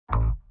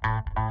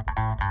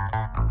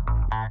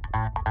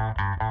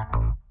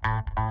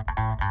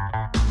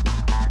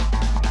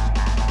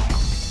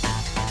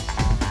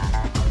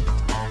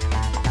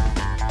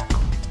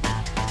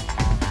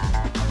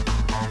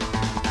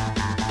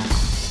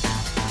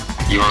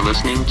You're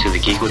listening to the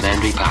Geek with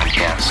Envy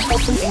podcast.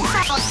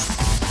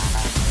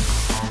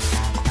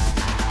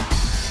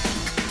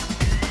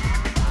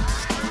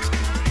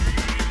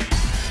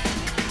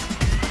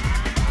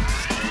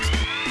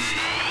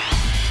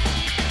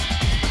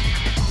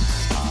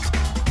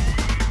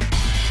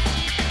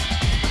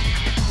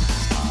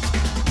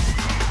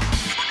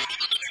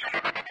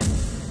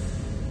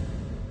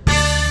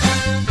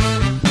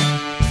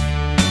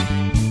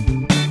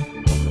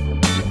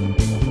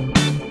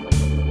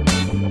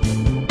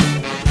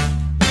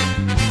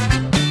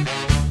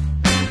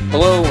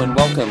 Hello and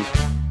welcome.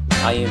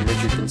 I am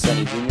Richard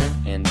Vincenti Jr.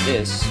 and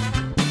this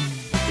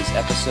is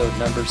episode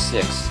number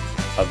 6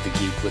 of the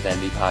Geek with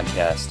Envy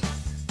podcast.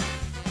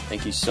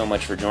 Thank you so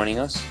much for joining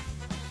us.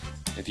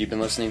 If you've been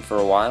listening for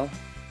a while,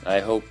 I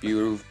hope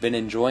you've been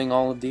enjoying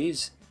all of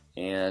these,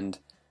 and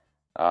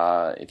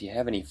if you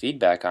have any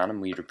feedback on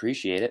them, we'd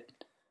appreciate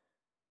it.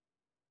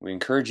 We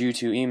encourage you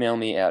to email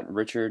me at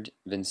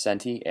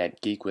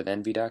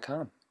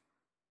richardvincenti@geekwithenvy.com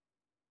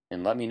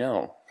and let me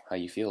know how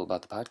you feel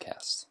about the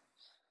podcast.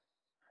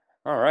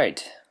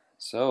 Alright,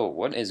 so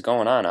what is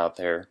going on out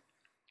there?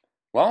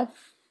 Well,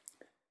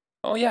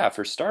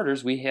 for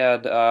starters, we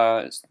had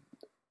an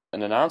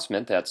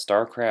announcement that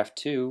Starcraft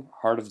 2,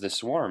 Heart of the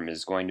Swarm,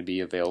 is going to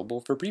be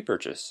available for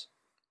pre-purchase.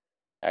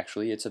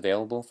 Actually, it's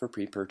available for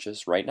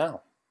pre-purchase right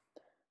now.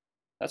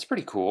 That's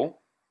pretty cool.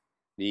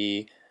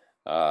 The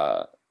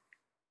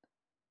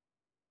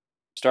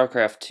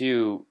Starcraft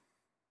 2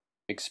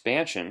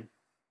 expansion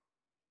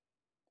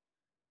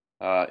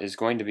is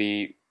going to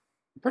be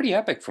pretty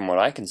epic from what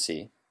I can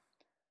see.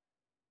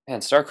 Man,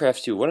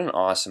 StarCraft 2, what an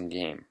awesome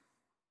game.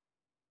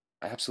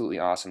 Absolutely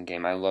awesome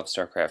game. I love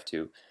StarCraft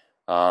 2.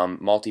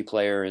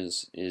 Multiplayer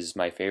is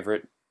my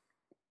favorite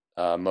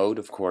mode,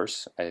 of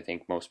course. I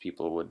think most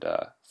people would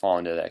fall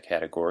into that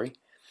category.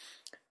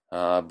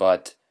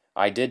 But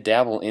I did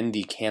dabble in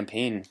the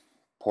campaign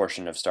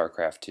portion of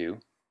StarCraft 2.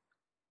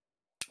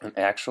 And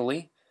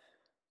actually,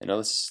 I know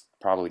this is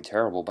probably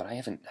terrible, but I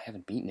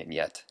haven't beaten it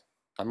yet.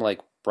 I'm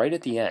like right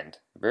at the end,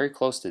 very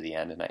close to the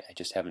end, and I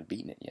just haven't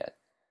beaten it yet.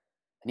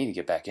 I need to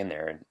get back in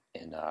there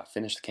and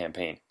finish the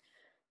campaign.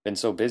 Been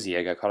so busy,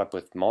 I got caught up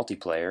with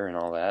multiplayer and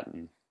all that,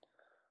 and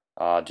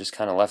just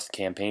kind of left the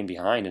campaign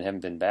behind and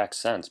haven't been back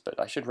since. But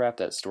I should wrap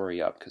that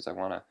story up because I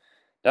want to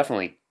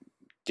definitely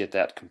get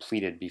that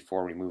completed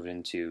before we move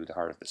into the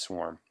Heart of the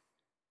Swarm.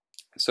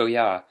 So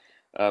yeah,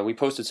 we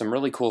posted some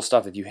really cool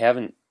stuff. If you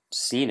haven't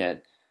seen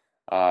it,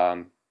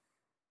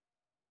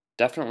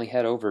 definitely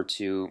head over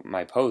to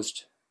my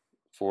post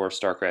for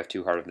StarCraft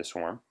 2 Heart of the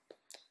Swarm,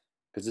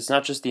 because it's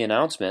not just the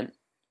announcement,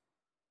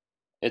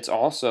 it's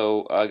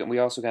also, we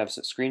also have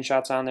some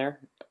screenshots on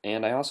there,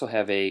 and I also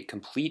have a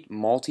complete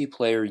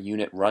multiplayer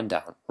unit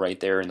rundown right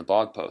there in the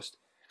blog post.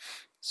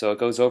 So it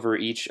goes over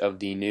each of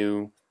the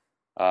new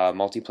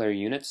multiplayer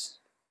units,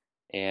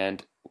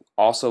 and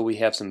also we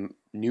have some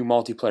new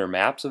multiplayer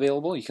maps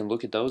available. You can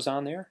look at those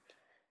on there,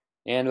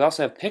 and we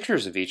also have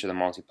pictures of each of the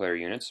multiplayer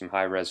units, some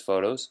high-res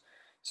photos.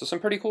 So some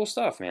pretty cool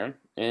stuff, man,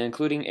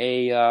 including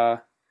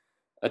a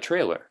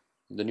trailer,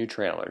 the new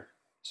trailer.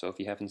 So if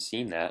you haven't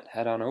seen that,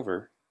 head on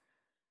over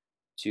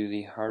to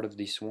the Heart of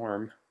the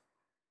Swarm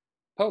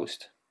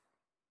post.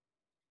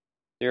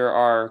 There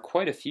are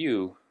quite a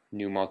few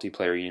new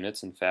multiplayer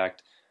units. In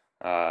fact,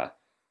 I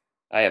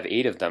have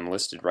 8 of them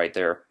listed right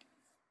there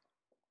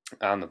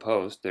on the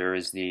post. There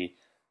is the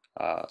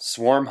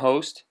Swarm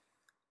Host,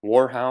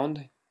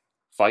 Warhound,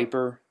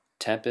 Viper,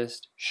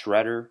 Tempest,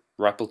 Shredder,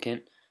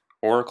 Replicant,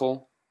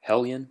 Oracle,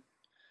 Hellion,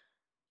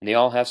 and they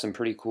all have some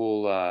pretty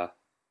cool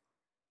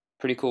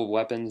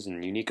weapons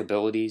and unique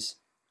abilities.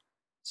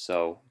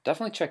 So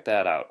definitely check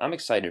that out. I'm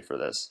excited for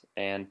this,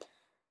 and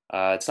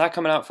it's not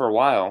coming out for a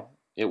while.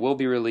 It will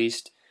be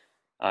released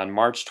on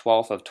March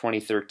 12th of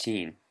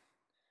 2013.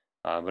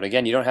 But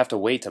again, you don't have to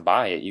wait to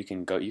buy it. You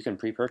can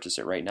pre-purchase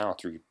it right now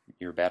through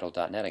your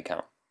Battle.net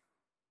account.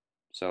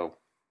 So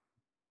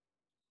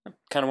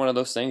kind of one of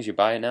those things, you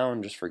buy it now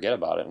and just forget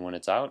about it, and when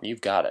it's out, you've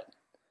got it.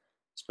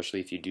 Especially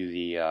if you do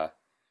the,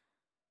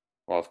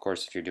 well, of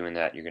course, if you're doing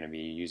that, you're going to be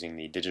using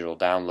the digital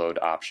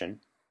download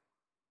option.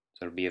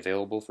 So it'll be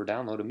available for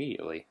download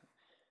immediately.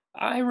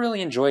 I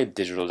really enjoy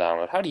digital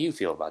download. How do you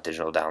feel about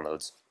digital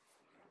downloads?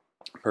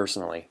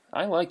 Personally,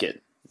 I like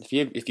it. If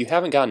you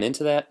haven't gotten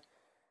into that,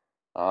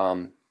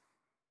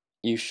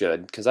 you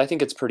should, because I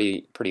think it's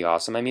pretty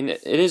awesome. I mean,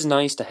 it is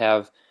nice to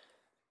have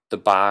the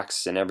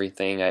box and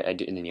everything. I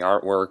do in the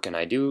artwork, and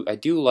I do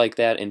like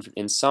that.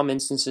 In some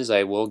instances,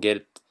 I will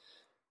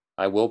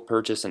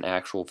purchase an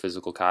actual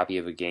physical copy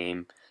of a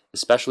game,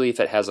 especially if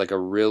it has like a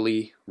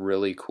really,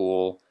 really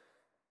cool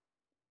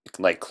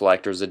like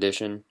collector's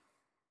edition.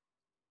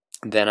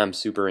 Then I'm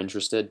super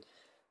interested.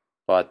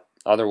 But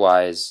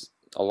otherwise,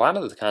 a lot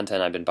of the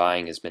content I've been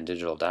buying has been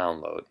digital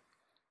download.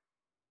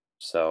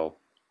 So,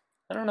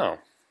 I don't know.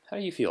 How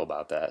do you feel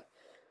about that?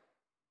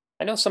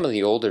 I know some of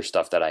the older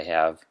stuff that I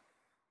have,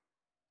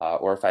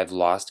 or if I've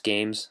lost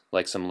games,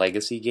 like some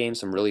legacy games,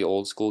 some really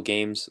old school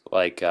games,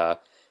 like,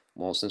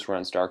 well, since we're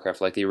on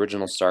StarCraft, like the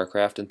original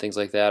StarCraft and things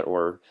like that,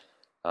 or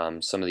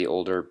Some of the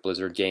older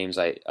Blizzard games,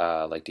 I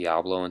like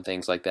Diablo and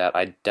things like that.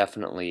 I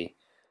definitely,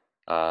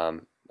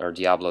 or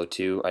Diablo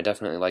 2, I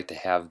definitely like to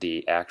have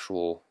the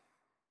actual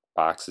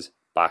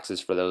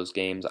boxes for those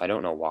games. I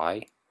don't know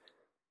why,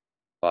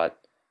 but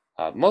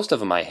most of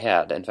them I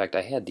had. In fact,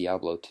 I had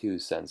Diablo 2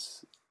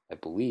 since, I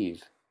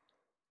believe,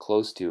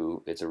 close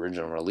to its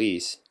original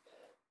release.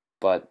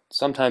 But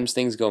sometimes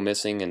things go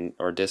missing and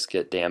or discs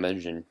get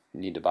damaged and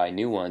you need to buy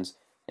new ones.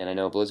 And I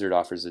know Blizzard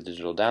offers a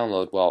digital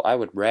download. Well, I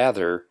would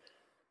rather,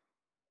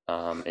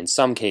 in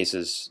some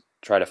cases,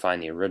 try to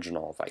find the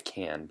original if I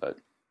can. But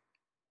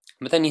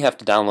then you have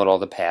to download all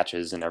the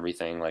patches and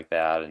everything like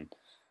that. And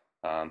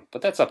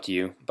but that's up to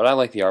you. But I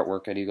like the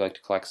artwork. I do like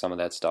to collect some of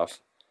that stuff.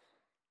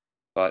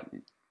 But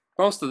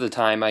most of the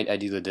time, I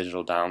do the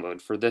digital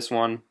download. For this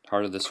one,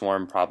 Heart of the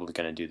Swarm, probably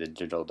going to do the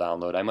digital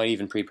download. I might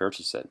even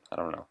pre-purchase it. I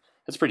don't know.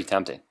 It's pretty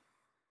tempting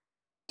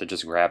to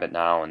just grab it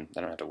now and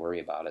I don't have to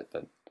worry about it.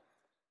 But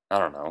I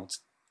don't know.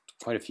 It's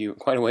quite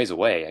a ways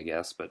away, I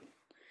guess. But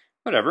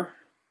whatever.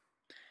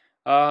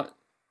 Uh,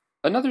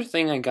 Another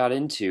thing I got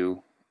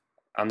into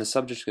on the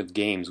subject of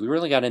games, we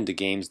really got into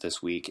games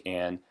this week,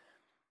 and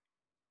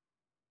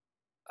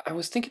I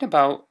was thinking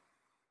about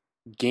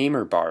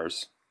gamer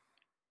bars.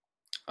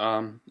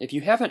 If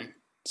you haven't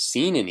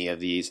seen any of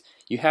these,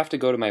 you have to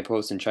go to my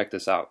post and check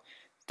this out.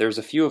 There's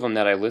a few of them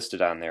that I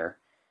listed on there.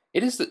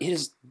 It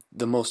is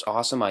the most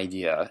awesome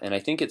idea, and I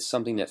think it's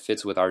something that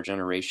fits with our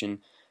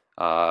generation,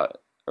 or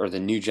the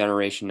new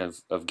generation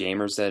of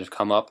gamers that have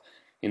come up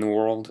in the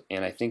world,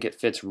 and I think it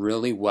fits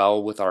really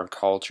well with our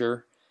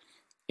culture.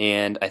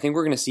 And I think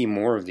we're going to see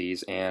more of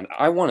these, and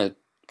I want to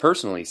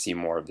personally see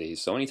more of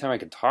these. So anytime I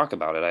could talk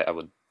about it, I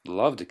would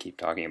love to keep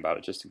talking about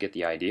it just to get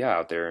the idea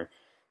out there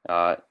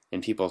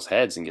in people's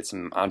heads and get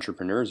some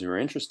entrepreneurs who are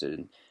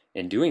interested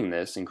in doing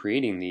this and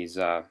creating these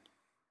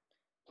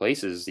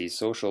places, these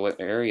social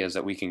areas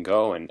that we can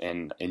go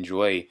and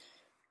enjoy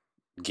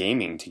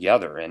gaming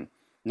together. And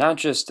not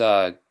just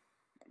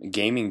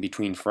gaming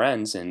between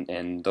friends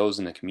and those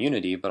in the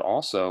community, but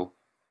also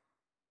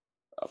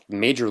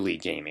major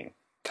league gaming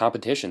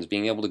competitions,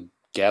 being able to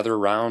gather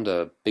around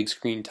a big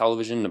screen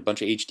television, a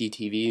bunch of HD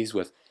TVs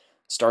with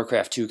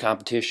Starcraft 2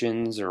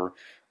 competitions or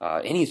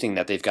anything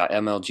that they've got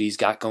MLG's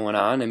got going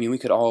on. I mean, we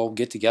could all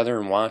get together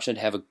and watch it,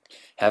 have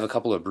a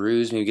couple of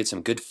brews, maybe get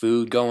some good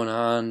food going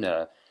on,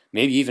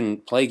 maybe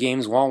even play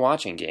games while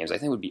watching games. I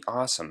think it would be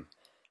awesome.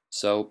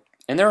 So,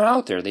 and they're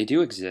out there, they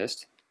do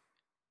exist,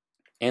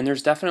 and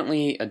there's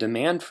definitely a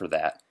demand for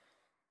that.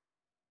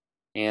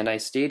 And I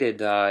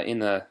stated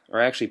or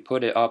actually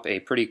put it up a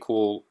pretty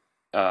cool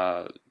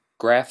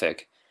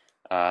graphic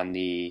on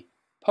the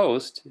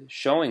post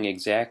showing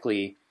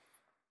exactly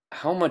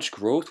how much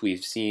growth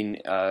we've seen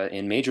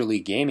in Major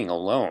League Gaming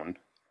alone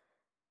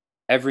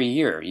every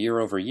year, year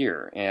over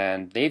year.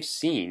 And they've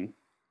seen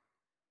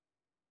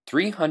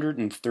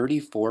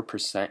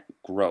 334%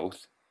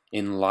 growth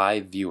in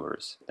live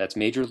viewers. That's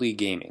Major League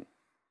Gaming.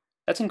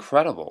 That's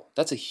incredible.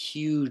 That's a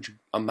huge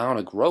amount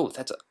of growth.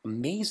 That's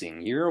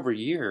amazing. Year over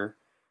year,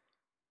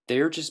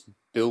 they're just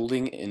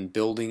building and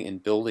building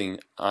and building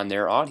on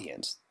their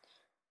audience.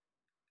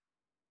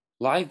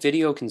 Live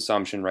video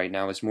consumption right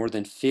now is more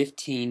than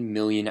 15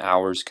 million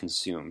hours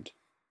consumed.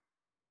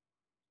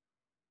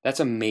 That's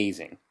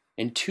amazing.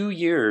 In 2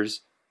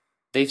 years,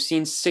 they've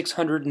seen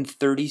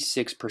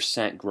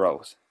 636%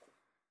 growth.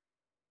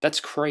 That's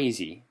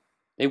crazy.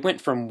 They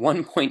went from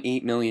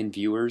 1.8 million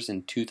viewers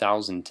in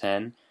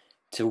 2010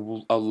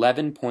 to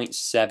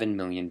 11.7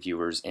 million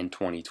viewers in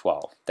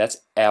 2012.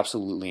 That's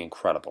absolutely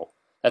incredible.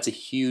 That's a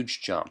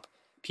huge jump.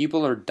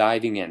 People are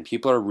diving in.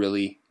 People are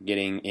really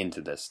getting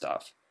into this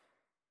stuff.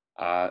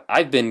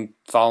 I've been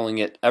following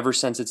it ever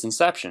since its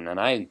inception, and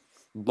I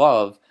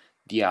love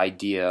the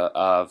idea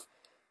of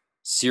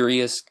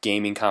serious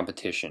gaming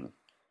competition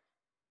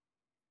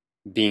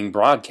being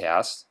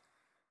broadcast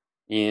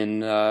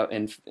and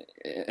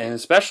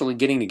especially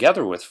getting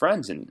together with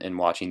friends and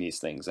watching these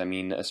things. I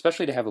mean,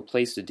 especially to have a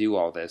place to do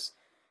all this.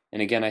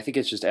 And again, I think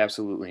it's just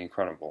absolutely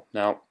incredible.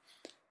 Now,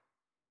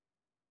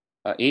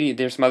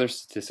 there's some other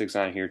statistics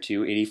on here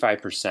too.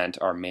 85%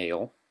 are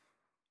male.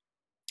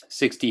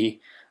 60%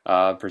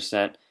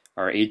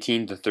 are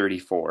 18 to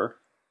 34.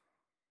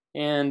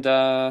 And,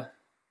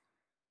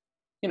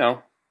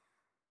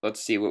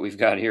 let's see what we've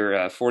got here.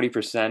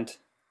 40%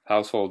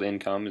 household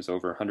income is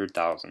over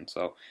 100,000.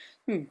 So,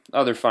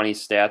 other funny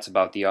stats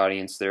about the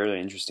audience there, the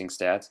interesting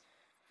stats.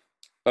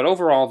 But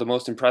overall, the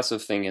most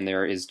impressive thing in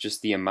there is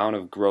just the amount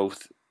of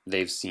growth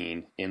they've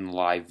seen in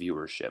live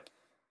viewership.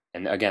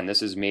 And again,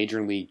 this is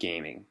Major League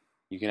Gaming.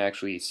 You can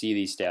actually see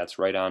these stats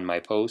right on my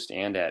post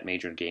and at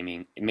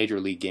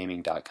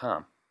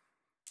MajorLeagueGaming.com.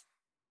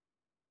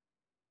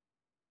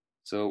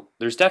 So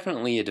there's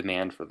definitely a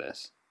demand for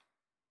this.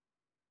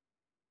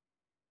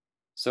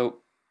 So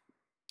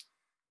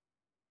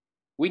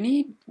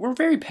we're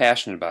very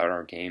passionate about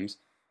our games,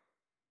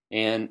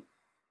 and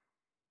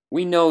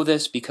we know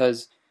this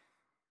because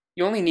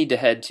you only need to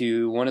head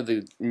to one of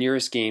the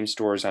nearest game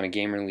stores on a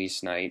game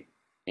release night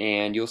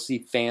and you'll see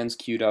fans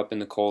queued up in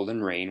the cold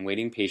and rain,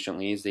 waiting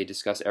patiently as they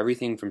discuss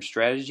everything from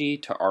strategy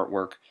to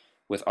artwork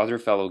with other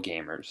fellow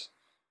gamers.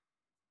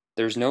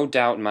 There's no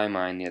doubt in my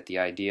mind that the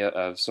idea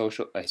of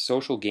a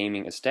social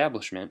gaming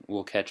establishment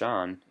will catch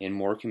on in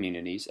more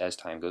communities as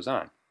time goes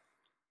on.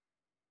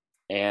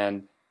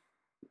 And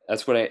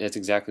that's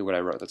exactly what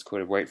I wrote. That's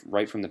quoted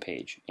right from the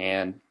page.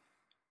 And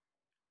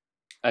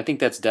I think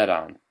that's dead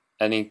on.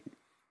 I think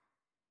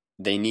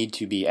they need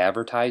to be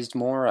advertised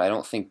more. I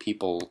don't think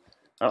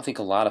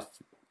a lot of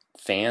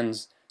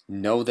fans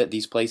know that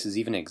these places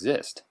even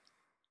exist.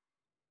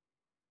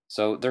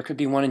 So there could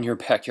be one in your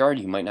backyard,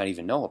 you might not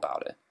even know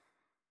about it.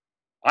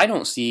 I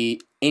don't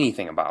see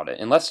anything about it.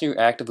 Unless you're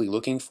actively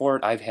looking for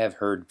it, I have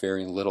heard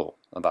very little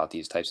about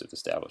these types of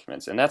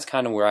establishments. And that's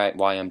kind of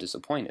why I'm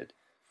disappointed.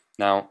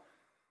 Now,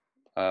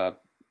 and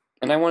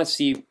I want to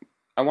see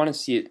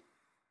it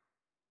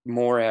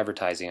more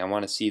advertising. I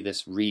want to see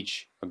this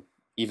reach an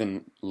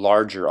even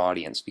larger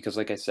audience because,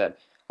 like I said,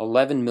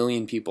 11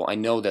 million people. I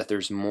know that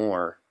there's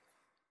more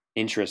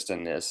interest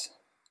in this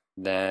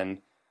than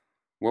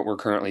what we're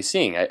currently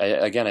seeing.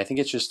 Again, I think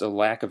it's just a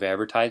lack of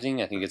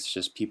advertising. I think it's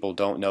just people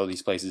don't know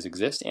these places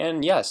exist.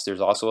 And yes,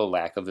 there's also a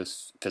lack of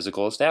this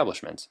physical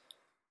establishments.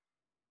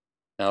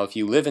 Now, if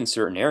you live in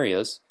certain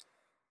areas,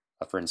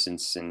 for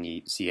instance, in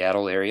the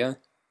Seattle area,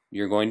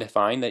 you're going to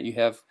find that you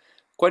have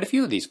quite a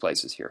few of these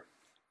places here.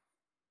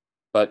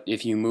 But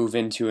if you move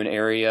into an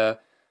area,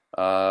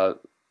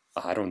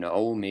 I don't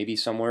know, maybe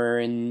somewhere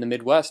in the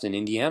Midwest, in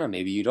Indiana,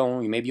 maybe you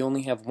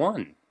only have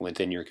one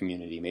within your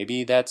community.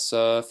 Maybe that's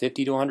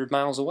 50 to 100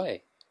 miles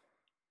away.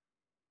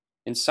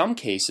 In some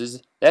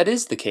cases, that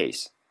is the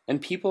case,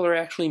 and people are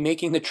actually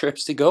making the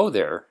trips to go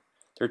there.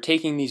 They're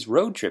taking these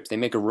road trips. They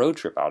make a road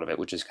trip out of it,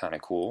 which is kind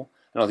of cool.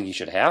 I don't think you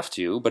should have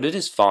to, but it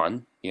is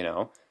fun,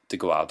 to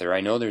go out there.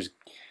 I know there's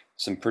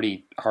some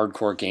pretty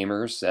hardcore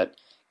gamers that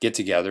get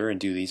together and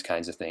do these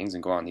kinds of things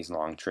and go on these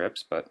long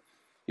trips, but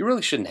you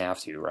really shouldn't have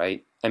to,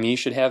 right? I mean, you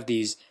should have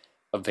these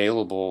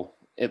available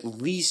at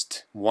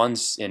least one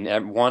in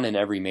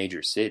every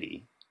major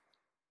city.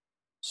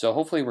 So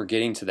hopefully we're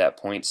getting to that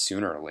point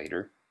sooner or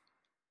later.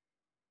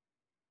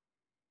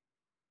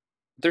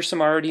 There's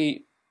some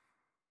already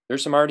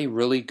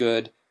really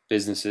good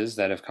businesses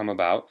that have come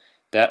about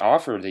that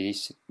offer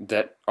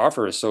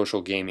a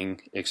social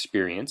gaming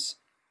experience,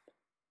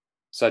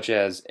 such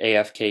as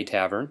AFK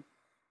Tavern,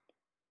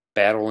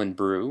 Battle and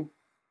Brew,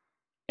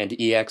 and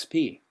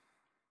EXP.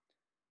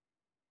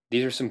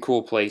 These are some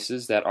cool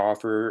places that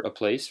offer a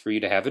place for you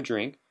to have a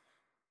drink,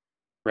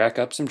 rack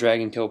up some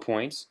Dragon Kill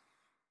points.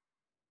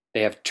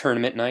 They have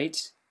tournament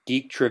nights,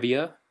 geek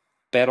trivia,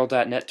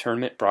 Battle.net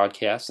tournament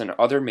broadcasts, and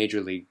other Major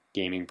League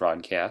Gaming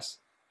broadcasts,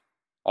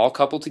 all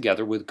coupled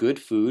together with good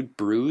food,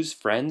 brews,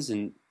 friends,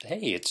 and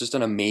hey, it's just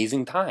an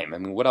amazing time. I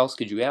mean, what else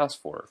could you ask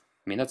for?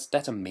 I mean,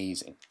 that's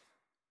amazing.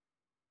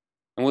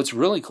 And what's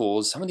really cool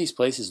is some of these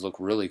places look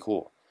really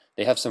cool.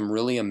 They have some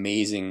really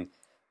amazing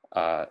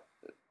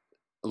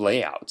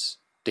layouts.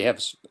 They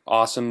have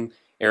awesome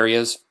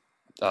areas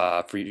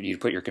for you to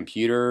put your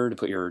computer, to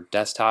put your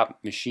desktop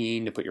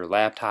machine, to put your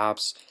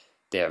laptops.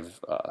 They have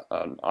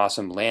an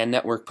awesome LAN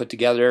network put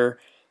together.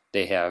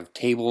 They have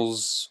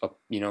tables,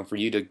 for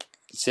you to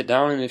sit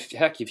down and if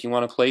you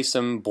want to play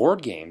some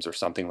board games or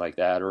something like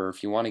that, or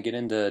if you want to get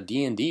into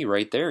D&D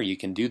right there, you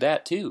can do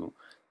that too.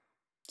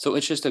 So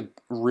it's just a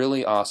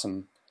really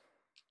awesome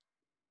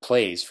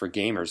place for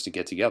gamers to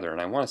get together,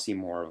 and I want to see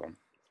more of them.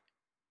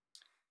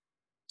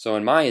 So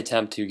in my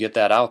attempt to get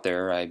that out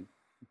there, I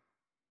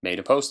made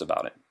a post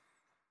about it.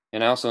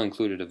 And I also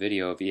included a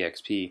video of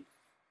EXP,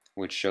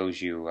 which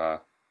shows you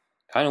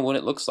kind of what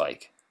it looks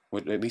like,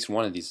 what at least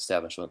one of these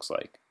establishments looks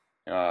like.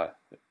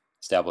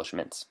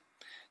 Establishments.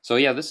 So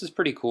yeah, this is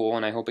pretty cool,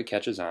 and I hope it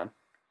catches on.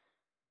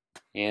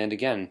 And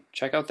again,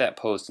 check out that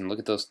post and look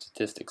at those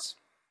statistics.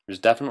 There's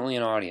definitely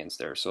an audience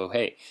there. So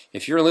hey,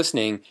 if you're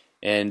listening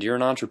and you're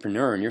an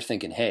entrepreneur and you're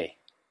thinking, hey,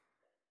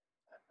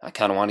 I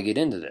kind of want to get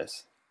into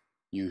this,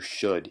 you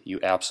should. You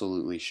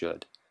absolutely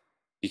should.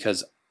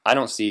 Because I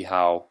don't see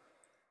how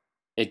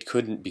it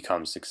couldn't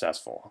become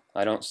successful.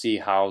 I don't see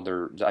how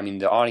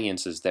the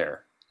audience is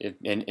there.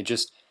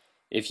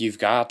 If you've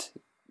got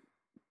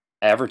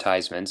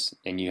advertisements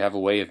and you have a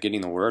way of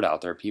getting the word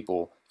out there,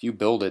 people, if you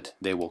build it,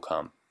 they will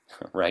come,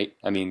 right?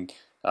 I mean,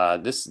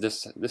 this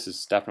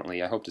is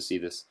definitely, I hope to see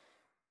this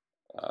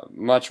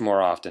much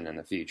more often in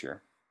the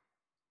future.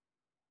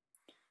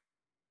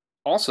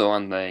 Also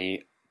on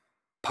the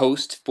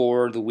post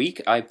for the week,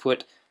 I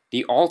put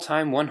the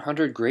all-time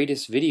 100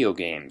 greatest video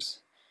games.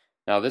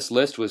 Now this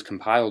list was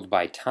compiled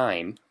by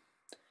Time,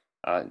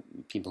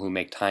 people who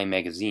make Time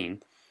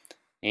magazine,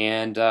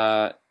 and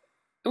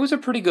it was a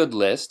pretty good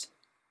list.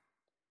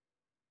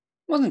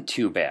 It wasn't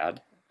too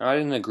bad. I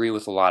didn't agree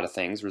with a lot of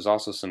things. There was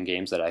also some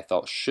games that I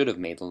felt should have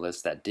made the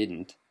list that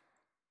didn't.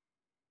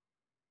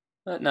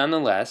 But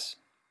nonetheless,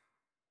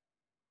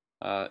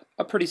 a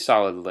pretty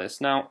solid list.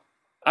 Now,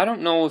 I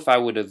don't know if I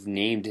would have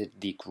named it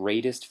the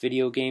greatest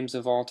video games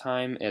of all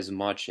time as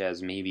much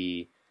as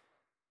maybe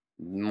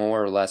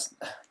more or less.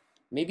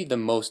 maybe the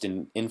most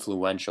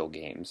influential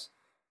games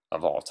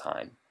of all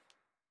time.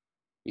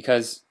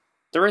 Because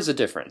there is a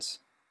difference.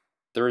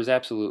 There is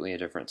absolutely a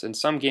difference. And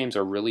some games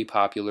are really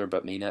popular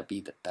but may not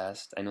be the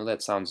best. I know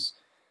that sounds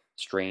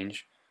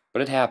strange,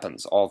 but it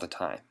happens all the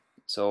time.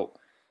 So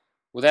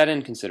with that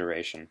in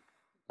consideration,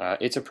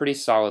 it's a pretty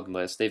solid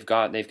list. They've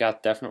got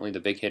definitely the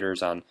big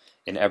hitters on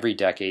in every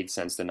decade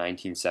since the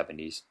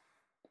 1970s.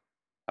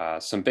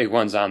 Some big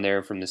ones on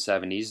there from the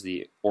 70s,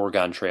 the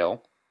Oregon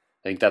Trail.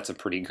 I think that's a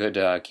pretty good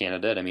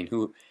candidate. I mean,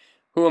 who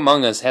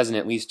among us hasn't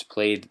at least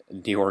played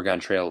the Oregon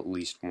Trail at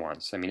least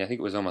once? I mean, I think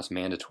it was almost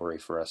mandatory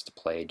for us to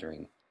play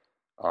during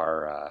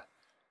our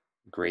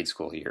grade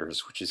school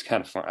years, which is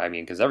kind of fun. I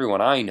mean, because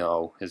everyone I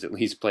know has at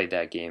least played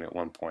that game at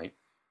one point.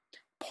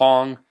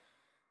 Pong.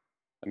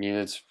 I mean,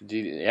 it's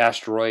the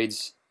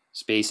asteroids,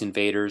 Space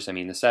Invaders. I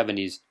mean, the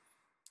 70s.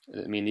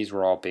 I mean, these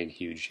were all big,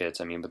 huge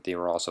hits. I mean, but they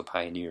were also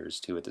pioneers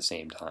too at the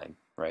same time,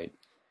 right?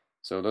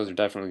 So those are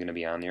definitely going to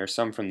be on there.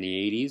 Some from the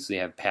 80s. They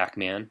have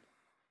Pac-Man,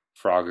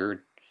 Frogger,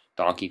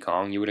 Donkey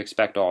Kong. You would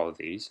expect all of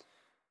these.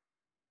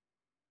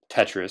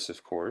 Tetris,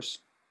 of course.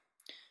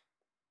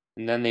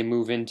 And then they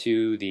move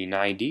into the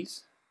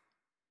 90s.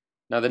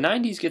 Now, the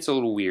 90s gets a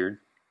little weird,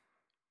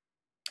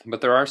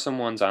 but there are some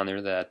ones on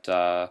there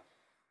that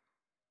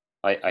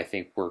I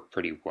think work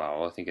pretty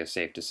well. I think it's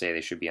safe to say they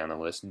should be on the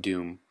list.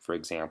 Doom, for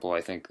example, I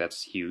think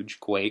that's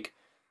huge. Quake,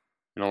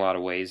 in a lot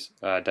of ways,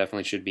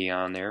 definitely should be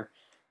on there.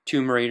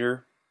 Tomb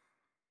Raider,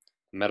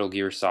 Metal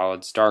Gear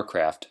Solid,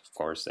 Starcraft, of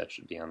course, that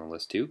should be on the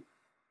list too.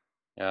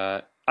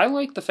 I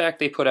like the fact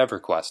they put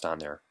EverQuest on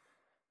there.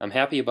 I'm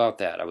happy about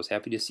that. I was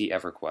happy to see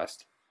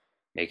EverQuest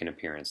make an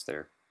appearance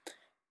there.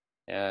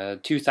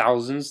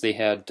 2000s, they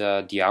had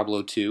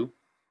Diablo 2.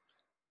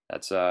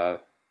 That's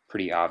a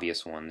pretty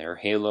obvious one there.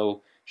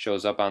 Halo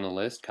shows up on the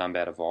list.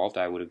 Combat Evolved,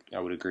 I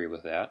would agree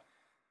with that.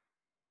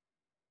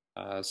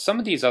 Some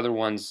of these other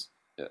ones,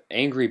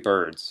 Angry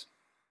Birds.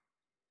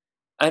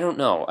 I don't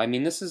know. I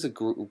mean, this is a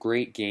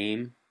great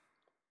game,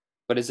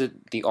 but is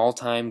it the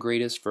all-time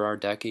greatest for our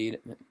decade?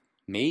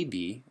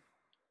 Maybe.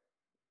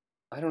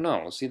 I don't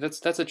know. See,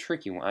 that's a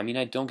tricky one. I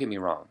mean, don't get me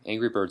wrong.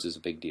 Angry Birds is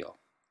a big deal,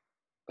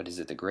 but is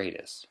it the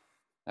greatest?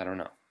 I don't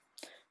know.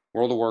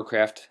 World of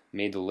Warcraft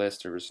made the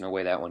list. There was no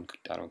way that one.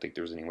 I don't think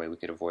there was any way we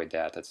could avoid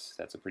that.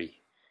 That's a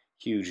pretty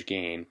huge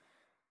game.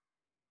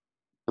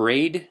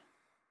 Braid,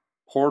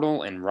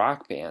 Portal, and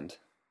Rock Band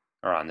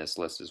are on this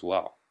list as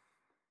well.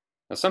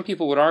 Now, some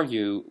people would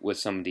argue with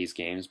some of these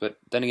games, but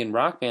then again,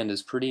 Rock Band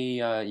is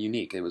pretty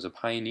unique. It was a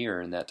pioneer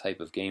in that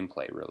type of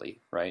gameplay, really,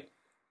 right?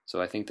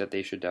 So I think that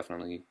they should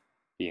definitely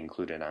be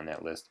included on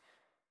that list,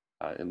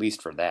 at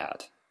least for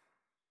that.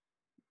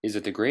 Is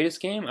it the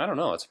greatest game? I don't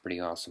know. It's a pretty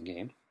awesome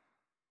game.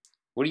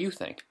 What do you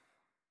think?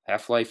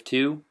 Half-Life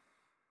 2?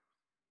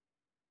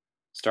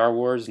 Star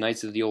Wars,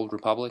 Knights of the Old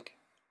Republic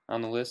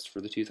on the list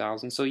for the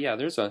 2000s. So yeah,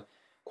 there's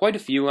quite a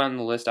few on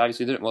the list.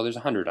 Obviously, there's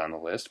 100 on the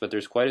list, but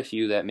there's quite a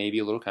few that may be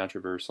a little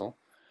controversial.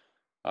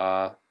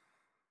 So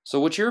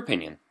what's your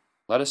opinion?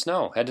 Let us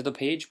know. Head to the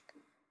page.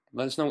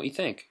 Let us know what you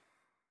think.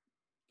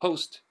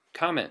 Post,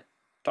 comment,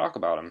 talk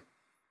about them.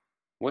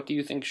 What do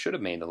you think should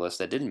have made the list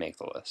that didn't make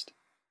the list?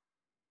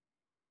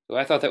 So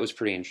I thought that was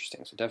pretty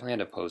interesting, so definitely had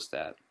to post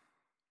that.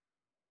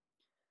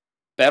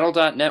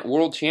 Battle.net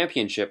World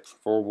Championship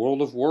for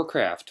World of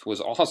Warcraft was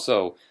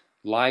also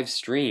live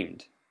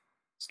streamed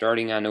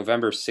starting on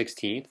November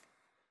 16th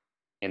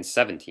and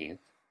 17th.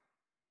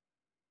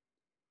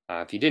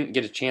 If you didn't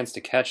get a chance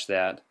to catch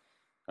that,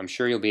 I'm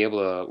sure you'll be able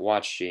to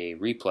watch a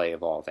replay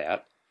of all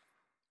that.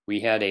 We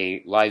had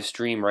a live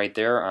stream right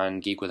there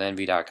on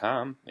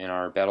geekwithenvy.com in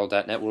our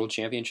Battle.net World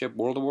Championship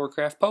World of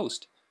Warcraft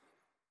post.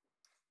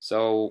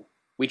 So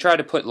we try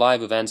to put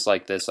live events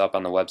like this up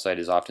on the website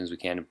as often as we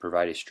can to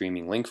provide a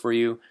streaming link for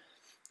you.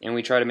 And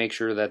we try to make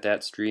sure that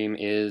that stream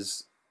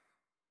is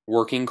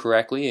working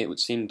correctly. It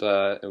seemed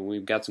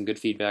we've got some good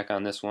feedback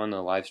on this one.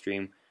 The live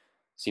stream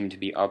seemed to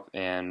be up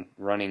and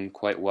running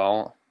quite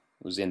well.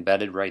 It was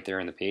embedded right there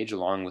in the page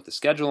along with the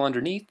schedule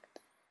underneath.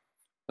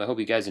 I hope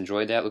you guys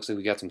enjoyed that. Looks like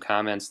we got some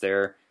comments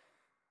there.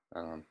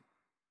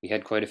 We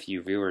had quite a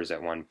few viewers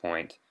at one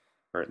point,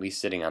 or at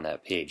least sitting on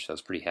that page, so I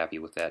was pretty happy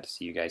with that to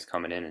see you guys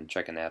coming in and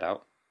checking that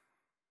out.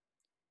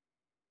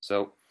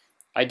 So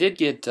I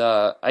did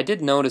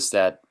notice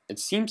that it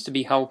seems to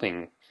be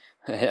helping.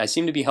 I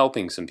seem to be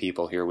helping some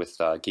people here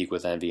with Geek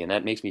with Envy, and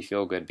that makes me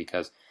feel good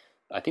because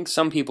I think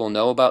some people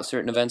know about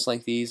certain events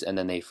like these and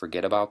then they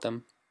forget about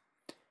them.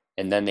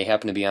 And then they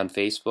happen to be on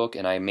Facebook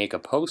and I make a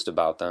post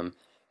about them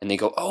and they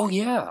go, "Oh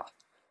yeah,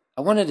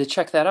 I wanted to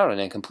check that out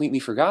and I completely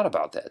forgot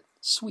about that."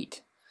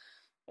 Sweet.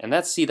 And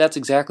that's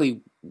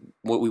exactly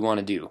what we want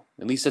to do.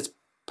 At least that's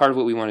part of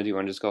what we want to do.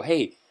 And just go,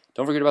 "Hey,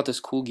 don't forget about this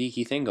cool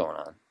geeky thing going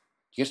on.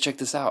 You gotta check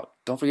this out.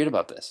 Don't forget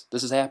about this.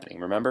 This is happening,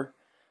 remember?"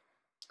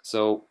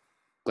 So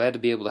glad to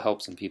be able to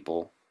help some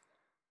people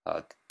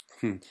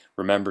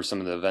remember some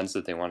of the events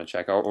that they want to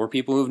check out, or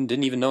people who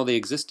didn't even know they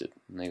existed.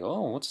 And they go,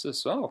 "Oh, what's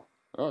this? Oh,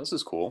 this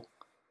is cool."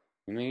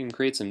 We may even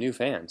create some new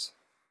fans.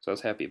 So I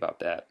was happy about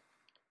that.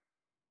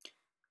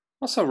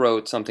 Also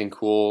wrote something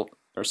cool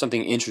or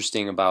something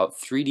interesting about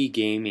 3D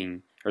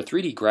gaming or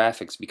 3D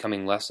graphics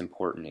becoming less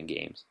important in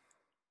games.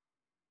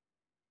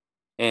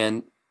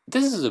 And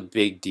this is a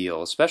big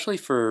deal, especially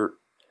for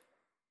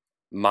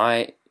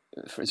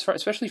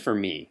especially for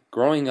me,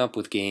 growing up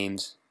with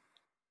games,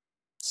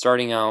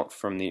 starting out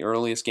from the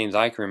earliest games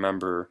I can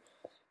remember,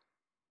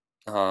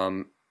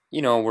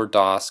 were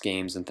DOS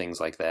games and things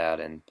like that,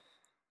 and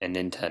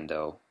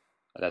Nintendo.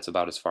 That's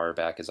about as far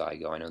back as I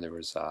go. I know there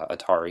was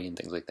Atari and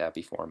things like that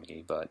before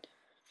me, but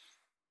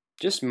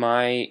just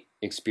my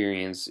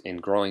experience in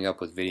growing up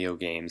with video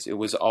games, it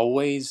was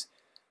always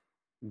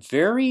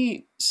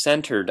very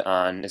centered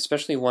on,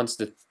 especially once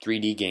the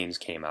 3D games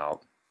came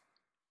out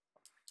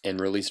and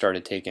really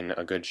started taking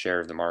a good share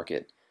of the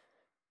market,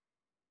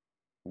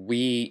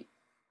 we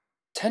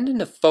tended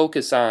to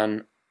focus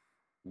on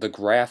the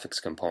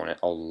graphics component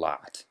a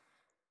lot.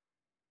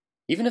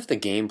 Even if the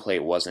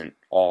gameplay wasn't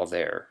all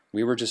there,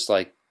 we were just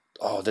like,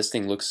 oh, this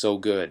thing looks so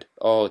good.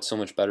 Oh, it's so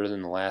much better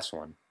than the last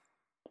one.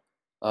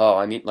 Oh,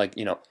 I mean, like,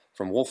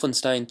 from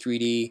Wolfenstein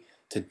 3D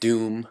to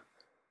Doom,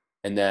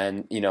 and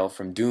then,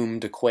 from Doom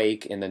to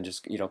Quake, and then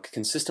just,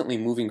 consistently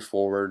moving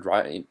forward,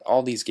 right?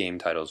 All these game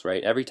titles,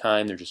 right? Every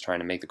time they're just trying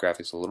to make the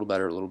graphics a little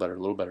better, a little better, a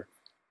little better.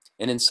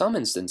 And in some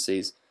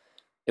instances,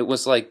 it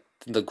was like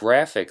the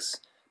graphics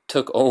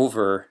took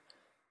over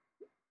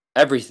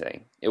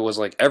everything. It was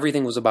like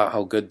everything was about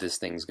how good this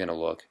thing's going to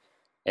look,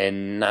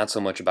 and not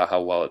so much about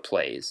how well it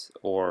plays,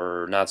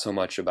 or not so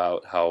much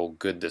about how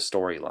good the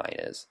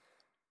storyline is.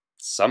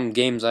 Some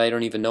games I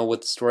don't even know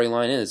what the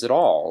storyline is at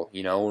all,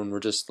 and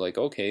we're just like,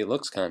 okay, it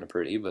looks kind of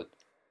pretty, but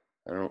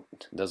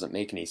it doesn't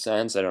make any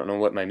sense. I don't know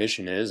what my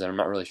mission is, and I'm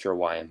not really sure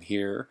why I'm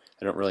here.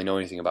 I don't really know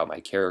anything about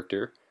my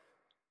character.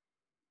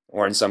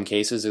 Or in some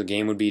cases, the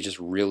game would be just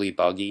really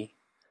buggy.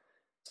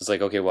 So it's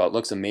like, okay, well, it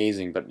looks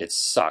amazing, but it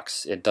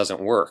sucks. It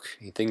doesn't work.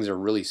 Things are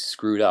really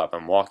screwed up.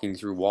 I'm walking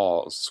through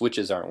walls.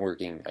 Switches aren't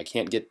working. I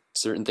can't get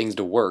certain things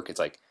to work. It's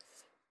like,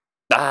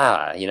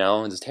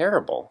 it's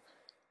terrible.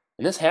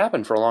 And this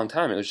happened for a long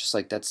time. It was just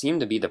like, that seemed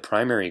to be the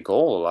primary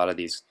goal. A lot of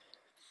these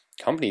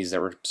companies that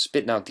were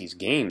spitting out these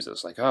games, it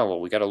was like, oh, well,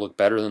 we got to look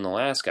better than the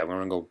last guy. We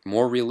want to go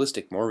more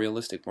realistic, more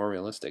realistic, more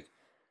realistic.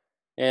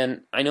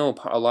 And I know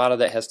a lot of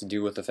that has to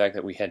do with the fact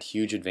that we had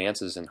huge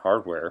advances in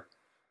hardware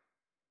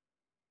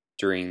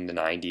during the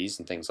 90s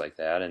and things like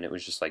that, and it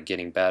was just like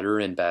getting better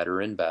and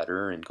better and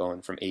better, and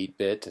going from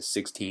 8-bit to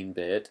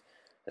 16-bit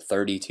to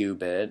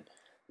 32-bit,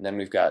 and then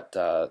we've got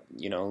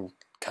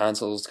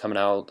consoles coming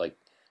out like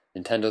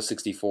Nintendo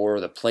 64,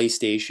 the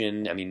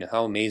PlayStation. I mean,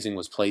 how amazing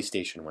was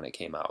PlayStation when it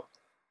came out?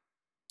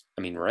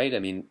 I mean, right? I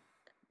mean,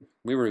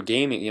 we were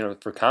gaming,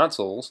 for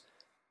consoles.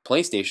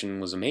 PlayStation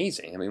was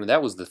amazing. I mean,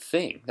 that was the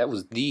thing. That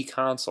was the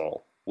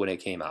console when it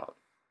came out.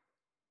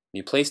 I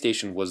mean,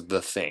 PlayStation was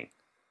the thing.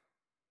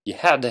 You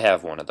had to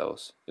have one of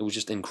those. It was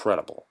just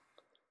incredible.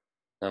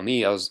 Now,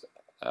 me, I was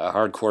a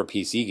hardcore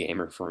PC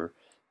gamer for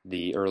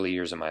the early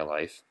years of my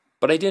life,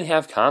 but I did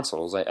have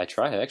consoles. I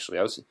tried, actually.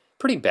 I was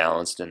pretty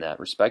balanced in that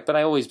respect, but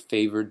I always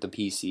favored the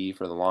PC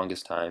for the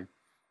longest time.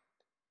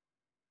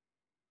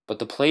 But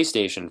the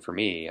PlayStation for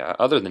me,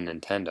 other than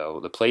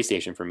Nintendo, the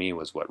PlayStation for me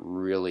was what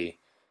really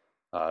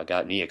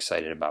got me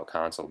excited about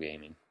console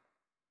gaming.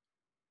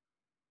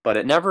 But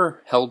it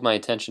never held my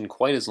attention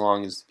quite as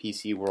long as the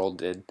PC world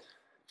did.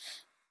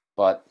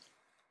 But,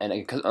 and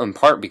in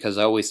part because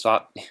I always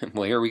thought,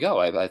 well, here we go.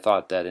 I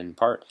thought that in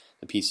part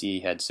the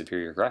PC had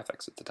superior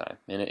graphics at the time,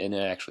 and it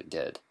actually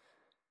did.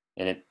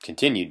 And it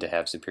continued to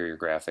have superior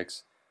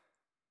graphics.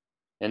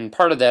 And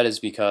part of that is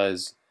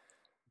because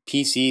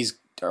PCs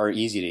are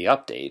easy to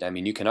update. I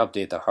mean, you can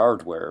update the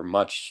hardware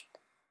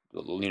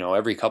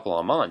every couple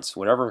of months.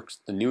 Whatever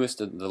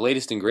the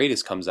latest and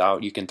greatest comes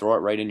out, you can throw it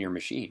right in your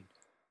machine.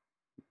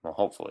 Well,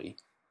 hopefully,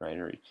 right?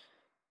 Or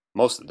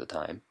most of the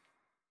time.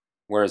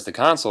 Whereas the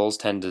consoles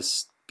tend to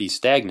be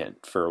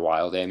stagnant for a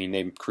while.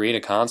 They create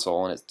a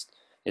console and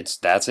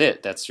that's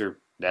it. That's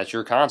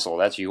your console.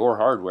 That's your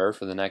hardware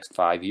for the next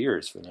 5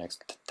 years, for the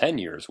next 10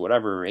 years,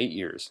 whatever, 8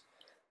 years.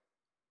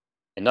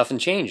 And nothing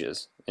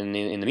changes. In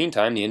the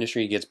meantime, the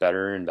industry gets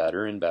better and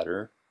better and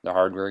better. The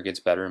hardware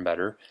gets better and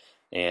better.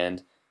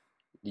 And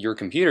your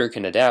computer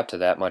can adapt to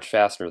that much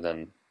faster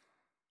than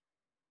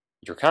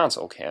your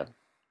console can.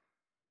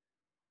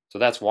 So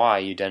that's why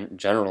you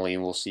generally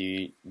will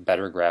see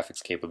better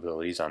graphics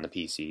capabilities on the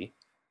PC.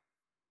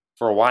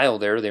 For a while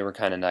there, they were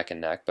kind of neck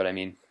and neck, but I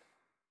mean,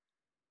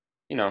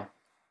 a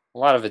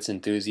lot of it's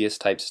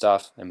enthusiast type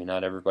stuff. I mean,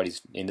 not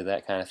everybody's into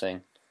that kind of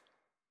thing.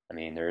 I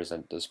mean, there is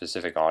a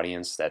specific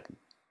audience that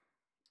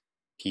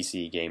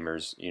PC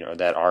gamers,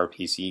 that are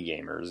PC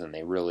gamers, and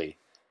they really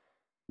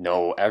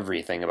know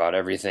everything about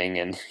everything,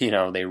 and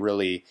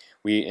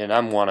and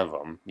I'm one of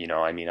them.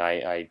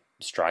 I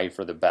strive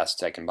for the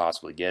best I can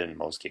possibly get in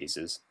most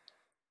cases,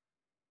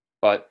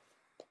 but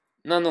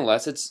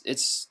nonetheless,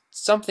 it's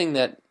something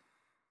that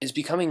is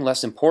becoming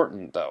less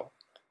important though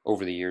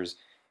over the years,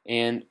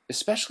 and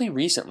especially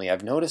recently,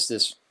 I've noticed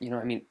this.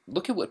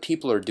 Look at what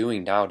people are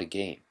doing now to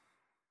game,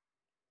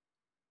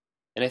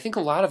 and I think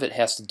a lot of it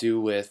has to do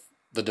with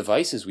the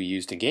devices we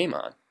use to game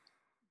on.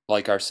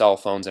 like our cell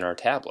phones and our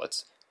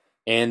tablets,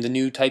 and the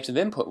new types of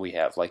input we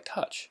have, like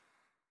touch.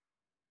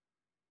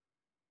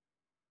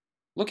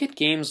 Look at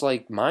games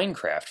like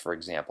Minecraft, for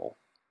example.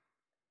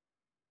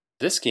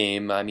 This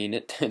game, I mean,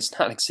 it's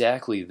not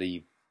exactly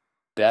the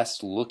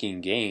best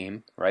looking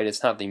game, right?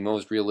 It's not the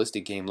most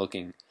realistic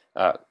looking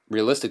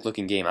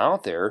game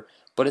out there,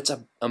 but it's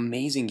an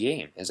amazing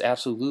game. It's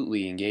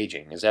absolutely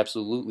engaging. It's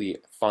absolutely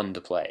fun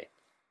to play.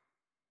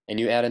 And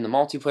you add in the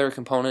multiplayer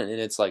component, and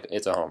it's like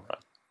it's a home run.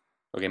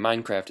 Okay,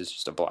 Minecraft is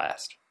just a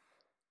blast.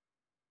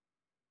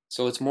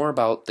 So it's more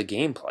about the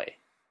gameplay.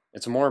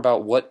 It's more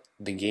about what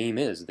the game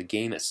is, the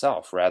game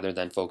itself, rather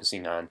than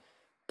focusing on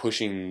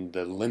pushing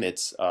the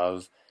limits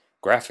of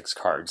graphics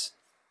cards.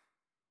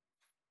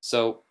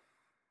 So,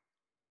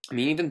 I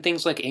mean, even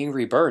things like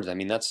Angry Birds, I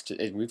mean,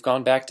 we've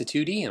gone back to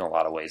 2D in a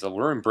lot of ways.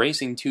 We're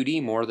embracing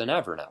 2D more than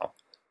ever now.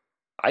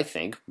 I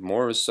think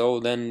more so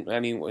than, I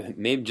mean,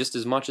 maybe just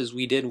as much as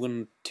we did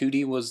when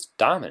 2D was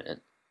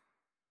dominant.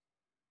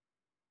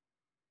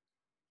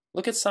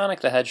 Look at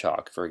Sonic the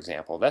Hedgehog, for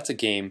example. That's a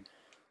game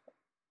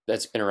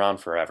that's been around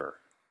forever.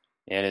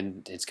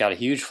 And it's got a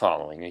huge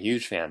following, a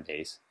huge fan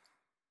base.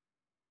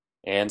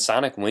 And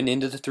Sonic went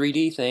into the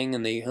 3D thing,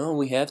 and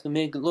we have to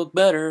make it look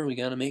better. We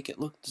got to make it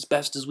look as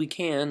best as we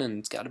can, and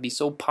it's got to be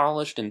so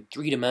polished and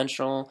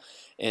three-dimensional,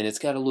 and it's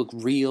got to look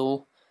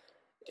real.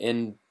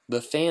 And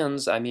the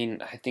fans, I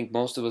mean, I think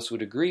most of us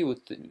would agree with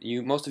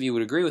you. Most of you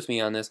would agree with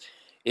me on this.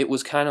 It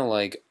was kind of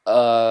like,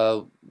 nah.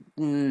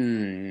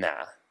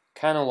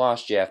 Kind of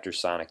lost you after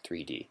Sonic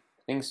 3D.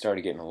 Things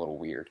started getting a little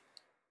weird.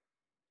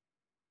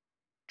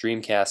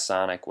 Dreamcast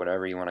Sonic,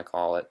 whatever you want to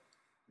call it.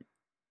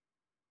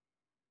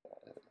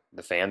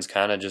 The fans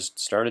kind of just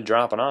started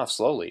dropping off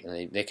slowly.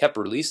 And they kept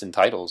releasing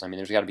titles. I mean,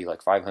 there's got to be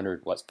like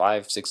 500,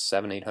 5, 6,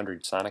 7,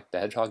 800 Sonic the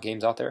Hedgehog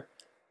games out there.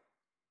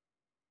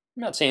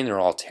 I'm not saying they're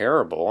all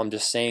terrible. I'm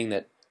just saying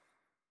that,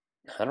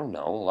 I don't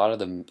know, a lot of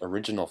the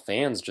original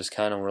fans just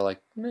kind of were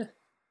like, meh,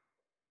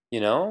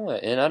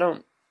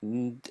 and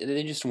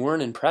they just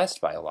weren't impressed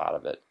by a lot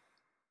of it.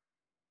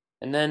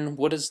 And then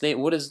what do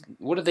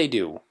they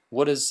do?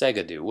 What does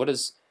Sega do?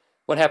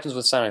 What happens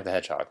with Sonic the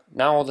Hedgehog?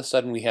 Now all of a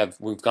sudden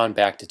we've gone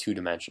back to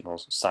two-dimensional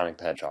Sonic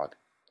the Hedgehog.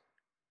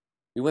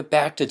 We went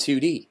back to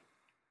 2D.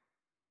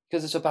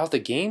 Because it's about the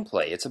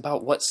gameplay. It's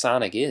about what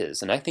Sonic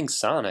is. And I think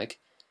Sonic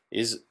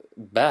is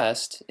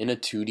best in a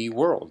 2D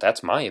world.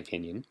 That's my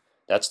opinion.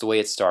 That's the way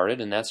it started,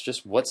 and that's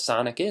just what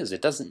Sonic is.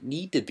 It doesn't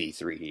need to be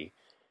 3D.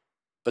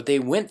 But they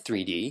went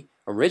 3D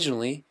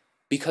originally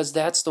because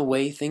that's the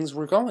way things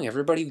were going.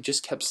 Everybody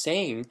just kept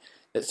saying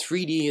that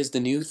 3D is the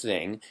new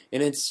thing,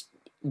 and it's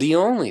the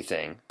only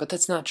thing. But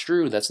that's not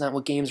true. That's not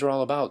what games are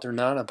all about. They're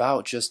not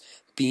about just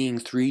being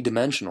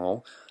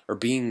three-dimensional or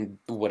being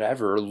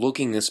whatever,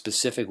 looking a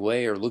specific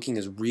way or looking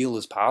as real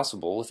as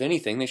possible. If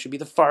anything, they should be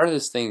the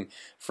farthest thing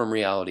from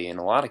reality in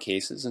a lot of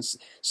cases. And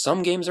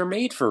some games are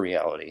made for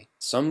reality.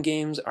 Some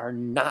games are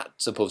not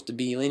supposed to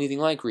be anything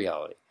like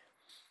reality.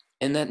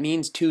 And that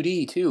means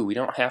 2D too. We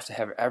don't have to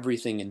have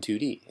everything in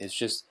 2D. It's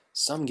just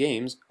some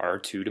games are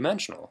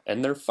two-dimensional,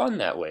 and they're fun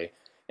that way.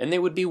 And they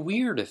would be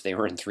weird if they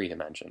were in 3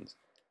 dimensions.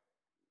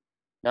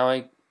 Now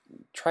I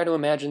try to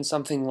imagine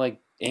something like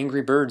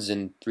Angry Birds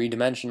in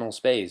 3-dimensional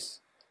space.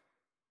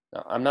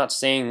 Now, I'm not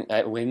saying,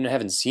 we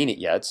haven't seen it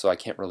yet, so I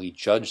can't really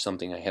judge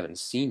something I haven't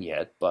seen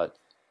yet, but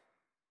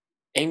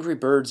Angry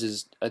Birds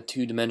is a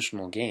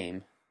 2-dimensional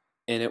game,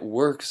 and it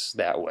works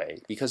that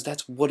way, because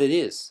that's what it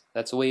is.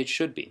 That's the way it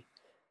should be.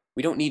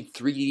 We don't need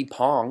 3D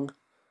Pong,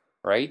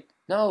 right?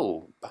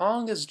 No,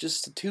 Pong is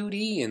just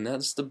 2D, and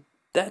that's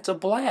a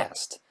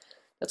blast.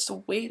 That's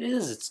the way it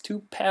is. It's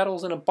 2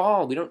 paddles and a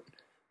ball. We don't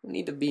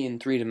need to be in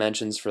 3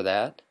 dimensions for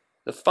that.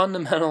 The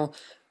fundamental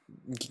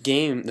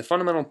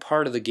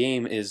part of the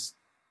game is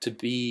to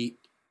be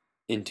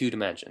in 2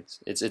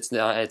 dimensions.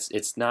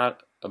 It's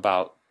not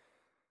about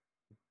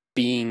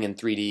being in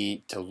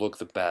 3D to look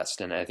the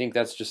best, and I think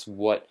that's just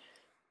what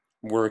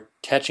we're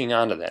catching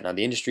on to that. Now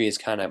the industry has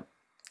kind of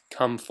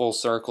come full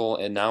circle,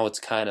 and now it's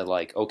kind of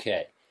like,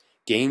 okay,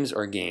 games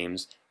are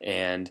games,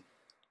 and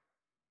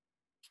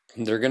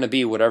they're going to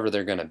be whatever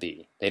they're going to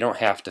be. They don't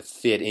have to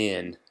fit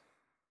in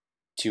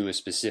to a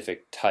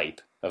specific type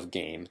of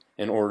game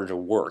in order to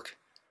work.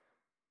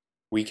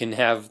 We can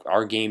have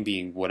our game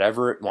be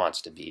whatever it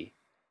wants to be,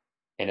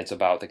 and it's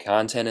about the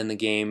content in the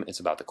game, it's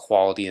about the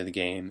quality of the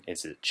game,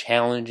 is it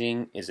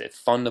challenging, is it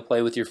fun to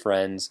play with your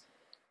friends?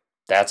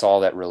 That's all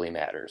that really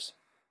matters.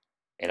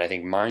 And I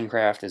think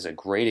Minecraft is a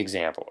great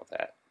example of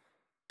that.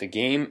 The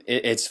game,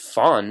 it's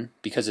fun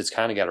because it's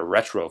kind of got a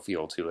retro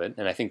feel to it,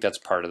 and I think that's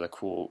part of the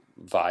cool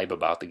vibe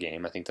about the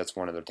game. I think that's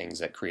one of the things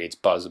that creates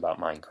buzz about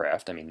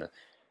Minecraft. I mean, the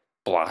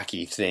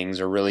blocky things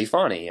are really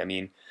funny. I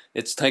mean,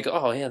 it's like,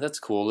 oh yeah, that's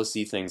cool to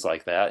see things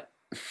like that.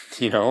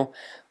 Oh,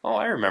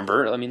 I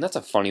remember. I mean, that's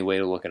a funny way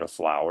to look at a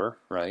flower,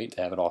 right?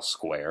 To have it all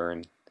square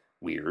and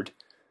weird.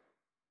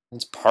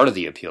 It's part of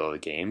the appeal of the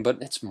game,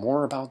 but it's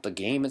more about the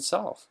game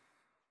itself.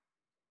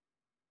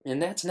 And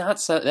that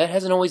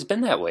hasn't always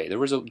been that way. There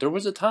was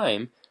a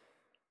time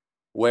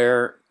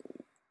where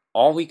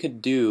all we can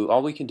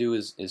do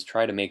is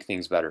try to make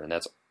things better, and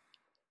that's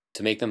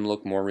to make them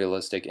look more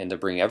realistic and to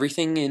bring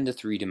everything into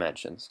 3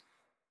 dimensions.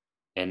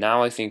 And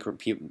now I think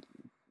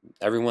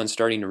everyone's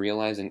starting to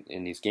realize,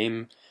 in these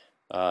game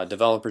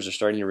developers are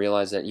starting to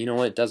realize that, you know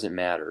what, it doesn't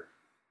matter.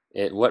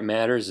 What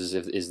matters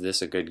is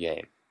this a good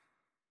game?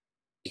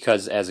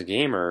 Because as a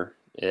gamer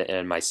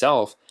and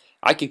myself,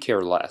 I could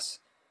care less.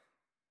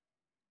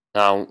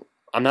 Now,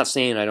 I'm not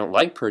saying I don't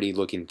like pretty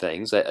looking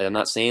things. I'm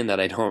not saying that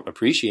I don't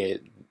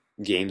appreciate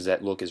games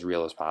that look as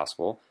real as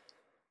possible.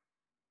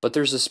 But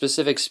there's a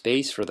specific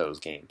space for those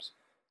games.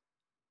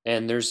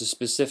 And there's a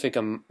specific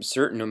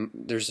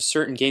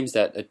certain games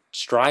that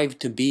strive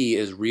to be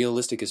as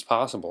realistic as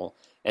possible,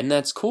 and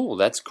that's cool.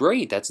 That's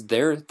great. That's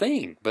their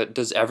thing. But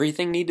does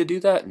everything need to do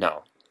that?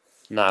 No,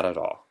 not at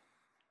all.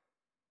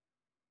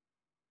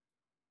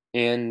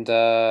 And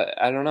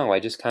I don't know. I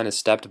just kind of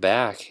stepped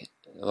back,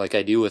 like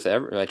I do with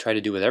I try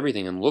to do with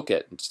everything, and look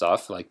at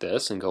stuff like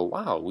this and go,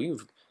 "Wow,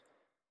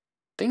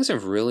 things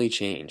have really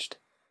changed.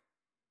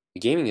 The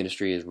gaming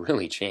industry has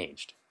really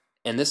changed."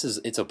 And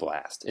it's a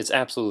blast. It's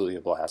absolutely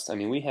a blast. I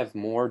mean, we have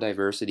more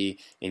diversity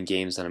in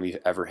games than we've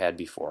ever had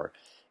before.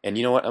 And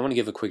you know what? I want to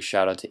give a quick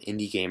shout out to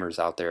indie gamers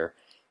out there.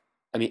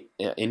 I mean,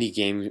 indie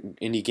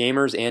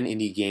gamers and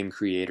indie game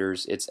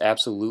creators. It's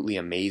absolutely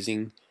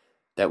amazing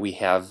that we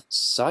have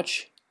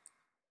such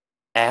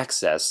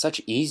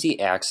easy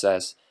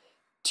access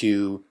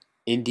to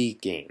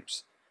indie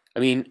games. I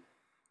mean,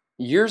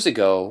 years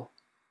ago,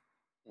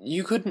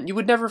 you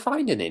would never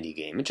find an indie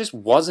game. It just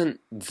wasn't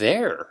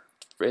there.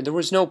 There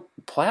was no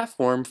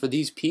platform for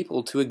these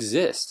people to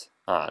exist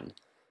on.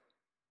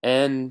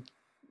 And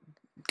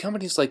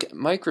companies like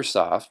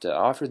Microsoft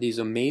offer these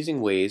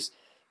amazing ways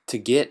to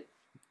get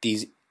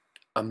these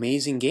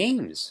amazing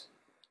games.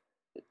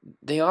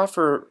 They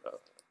offer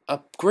a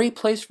great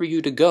place for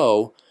you to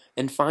go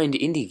and find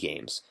indie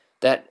games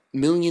that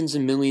millions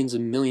and millions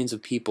and millions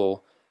of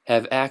people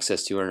have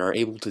access to and are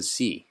able to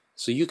see.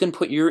 So you can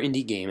put your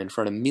indie game in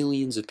front of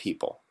millions of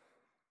people.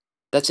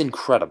 That's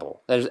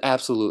incredible. That is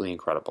absolutely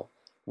incredible.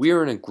 We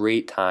are in a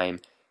great time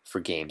for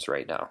games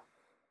right now.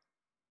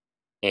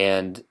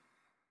 And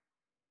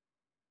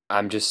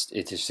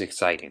it's just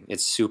exciting.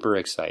 It's super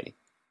exciting.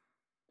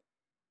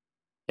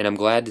 And I'm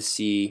glad to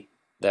see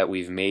that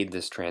we've made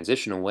this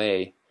transition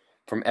away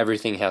from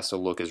everything has to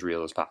look as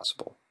real as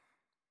possible.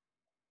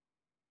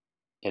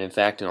 And in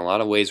fact, in a lot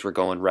of ways, we're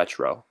going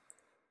retro.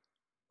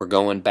 We're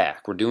going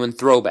back. We're doing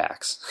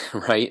throwbacks,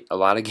 right? A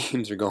lot of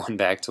games are going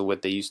back to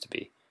what they used to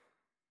be.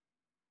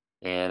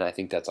 And I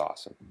think that's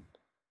awesome.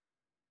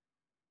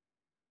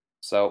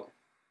 So,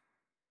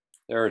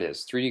 there it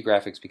is. 3D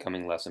graphics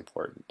becoming less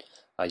important.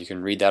 You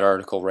can read that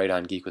article right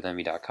on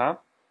geekwithenvy.com.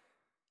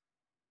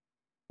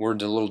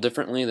 Worded a little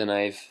differently than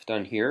I've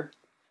done here,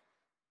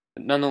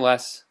 but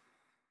nonetheless,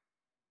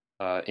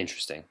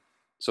 interesting.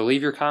 So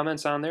leave your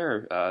comments on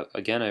there.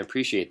 Again, I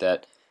appreciate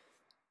that.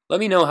 Let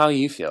me know how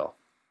you feel.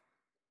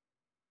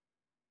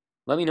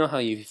 Let me know how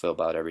you feel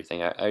about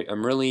everything. I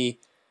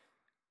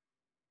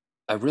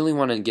really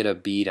want to get a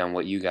beat on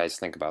what you guys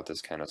think about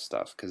this kind of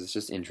stuff, because it's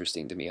just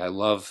interesting to me. I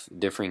love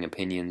differing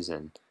opinions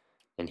and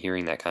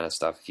hearing that kind of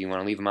stuff. If you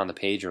want to leave them on the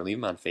page or leave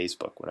them on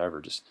Facebook, whatever,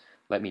 just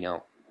let me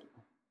know.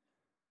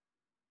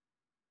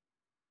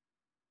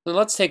 So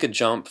let's take a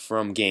jump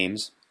from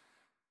games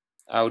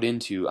out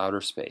into outer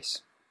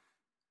space.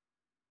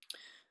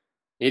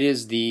 It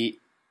is the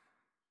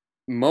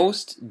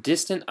most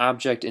distant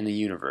object in the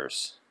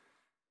universe.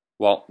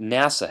 Well,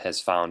 NASA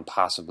has found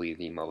possibly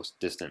the most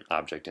distant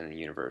object in the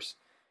universe.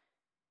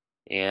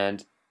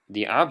 And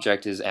the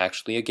object is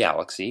actually a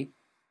galaxy,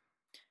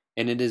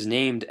 and it is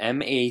named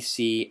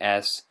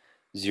MACS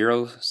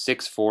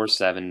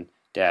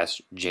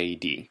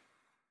 0647-JD.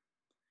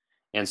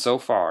 And so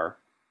far,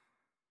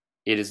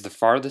 it is the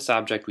farthest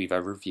object we've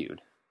ever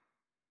viewed.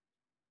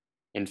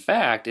 In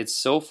fact, it's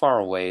so far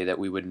away that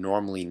we would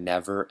normally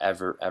never,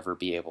 ever, ever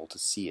be able to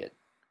see it.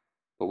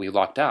 But we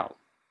lucked out,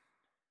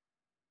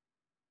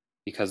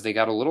 because they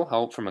got a little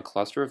help from a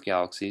cluster of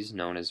galaxies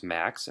known as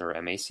MACS, or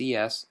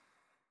MACS,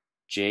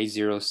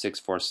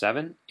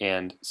 J0647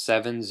 and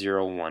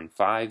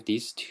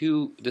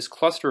 7015. This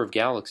cluster of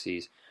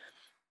galaxies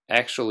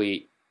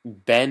actually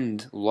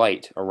bend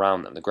light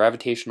around them. The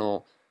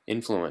gravitational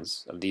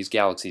influence of these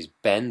galaxies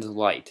bend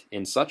light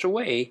in such a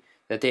way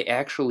that they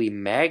actually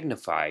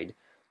magnified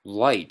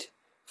light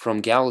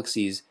from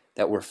galaxies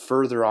that were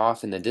further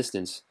off in the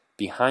distance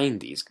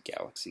behind these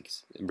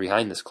galaxies,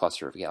 behind this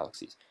cluster of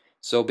galaxies.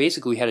 So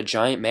basically we had a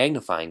giant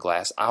magnifying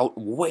glass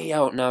way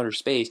out in outer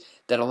space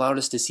that allowed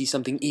us to see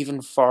something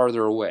even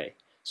farther away.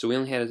 So we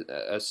only had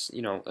a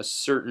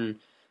certain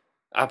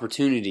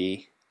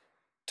opportunity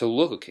to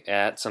look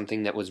at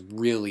something that was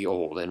really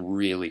old and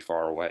really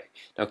far away.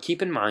 Now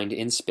keep in mind,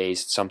 in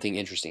space, something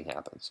interesting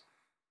happens.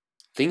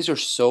 Things are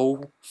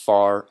so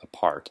far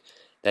apart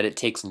that it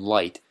takes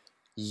light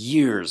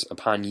years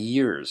upon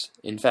years,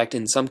 in fact,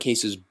 in some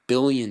cases,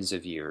 billions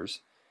of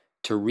years,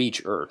 to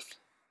reach Earth.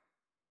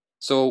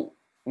 So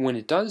when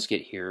it does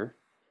get here,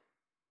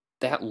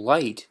 that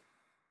light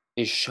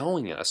is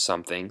showing us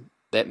something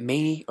that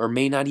may or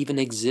may not even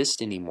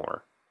exist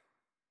anymore.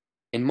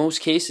 In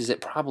most cases, it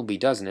probably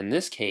doesn't. In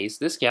this case,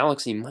 this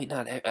galaxy might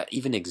not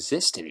even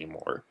exist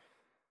anymore.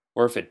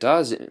 Or if it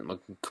does, it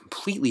looks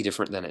completely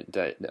different than it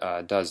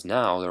does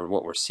now, or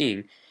what we're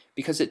seeing,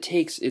 because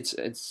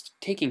it's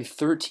taking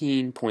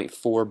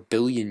 13.4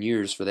 billion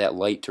years for that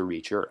light to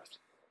reach Earth.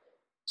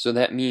 So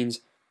that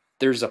means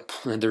there's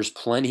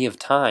plenty of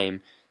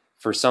time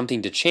for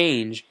something to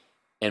change,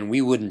 and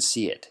we wouldn't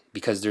see it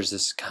because there's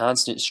this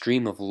constant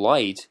stream of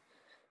light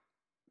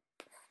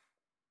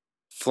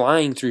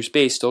flying through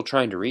space, still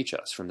trying to reach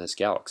us from this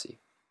galaxy.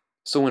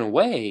 So in a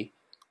way,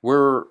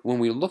 when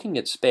we're looking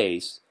at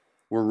space,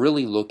 we're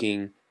really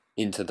looking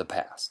into the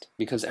past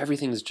because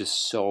everything is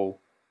just so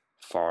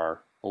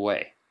far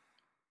away.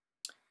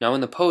 Now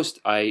in the post,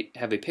 I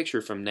have a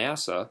picture from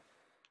NASA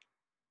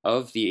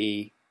of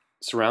the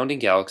surrounding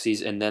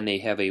galaxies, and then they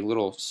have a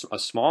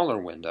smaller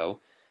window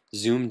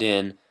zoomed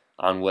in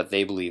on what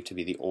they believe to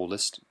be the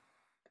oldest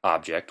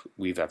object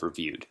we've ever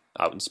viewed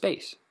out in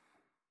space.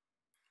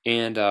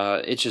 And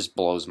it just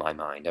blows my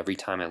mind every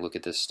time I look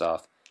at this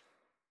stuff.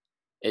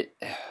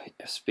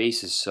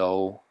 Space is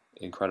so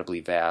incredibly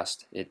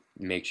vast, it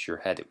makes your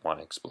head want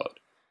to explode.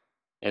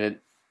 And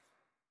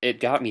it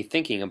got me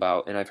thinking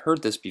about, and I've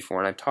heard this before,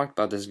 and I've talked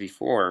about this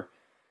before,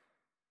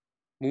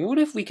 what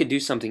if we could do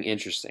something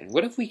interesting?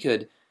 What if we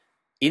could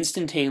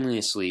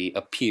instantaneously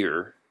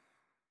appear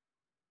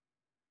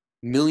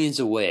millions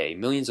of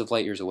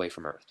light years away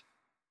from Earth?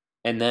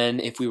 And then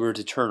if we were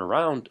to turn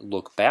around,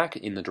 look back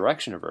in the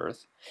direction of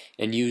Earth,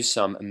 and use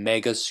some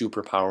mega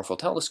super powerful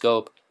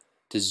telescope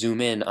to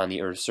zoom in on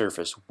the Earth's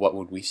surface, what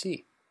would we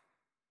see?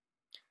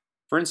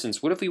 For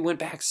instance, what if we went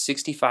back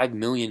 65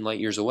 million light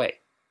years away,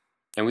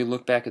 and we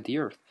looked back at the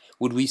Earth?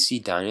 Would we see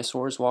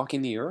dinosaurs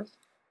walking the Earth?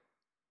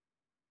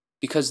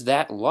 Because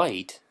that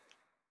light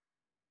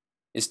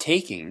is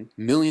taking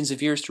millions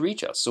of years to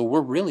reach us. So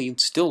we're really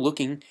still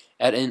looking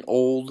at an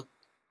old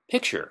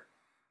picture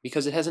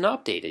because it hasn't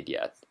updated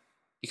yet.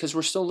 Because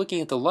we're still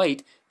looking at the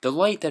light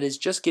that is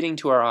just getting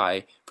to our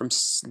eye from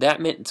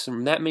that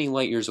many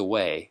light years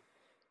away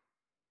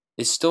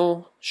is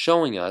still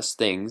showing us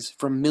things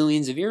from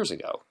millions of years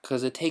ago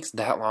because it takes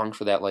that long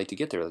for that light to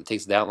get there. It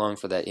takes that long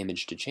for that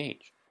image to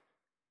change.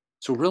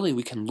 So really,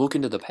 we can look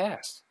into the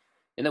past.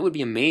 And that would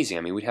be amazing.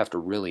 I mean, we'd have to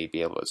really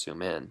be able to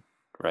zoom in,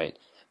 right?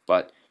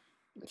 But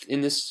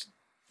in this,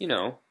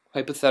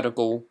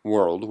 hypothetical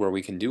world where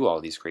we can do all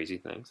these crazy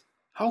things,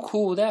 how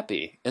cool would that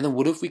be? And then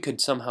what if we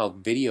could somehow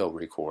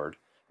record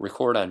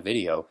on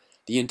video,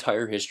 the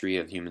entire history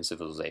of human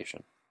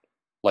civilization?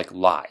 Like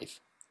live.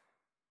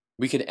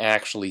 We could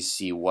actually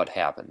see what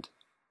happened.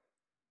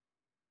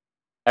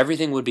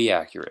 Everything would be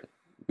accurate.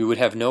 We would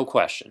have no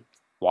question.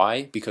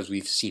 Why? Because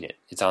we've seen it.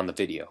 It's on the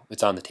video.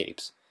 It's on the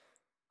tapes.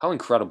 How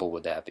incredible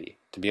would that be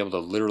to be able to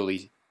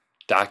literally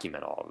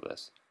document all of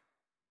this?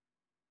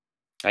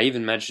 I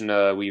even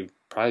mentioned we'd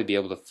probably be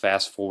able to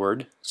fast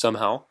forward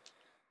somehow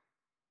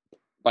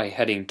by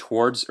heading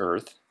towards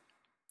Earth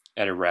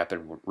at a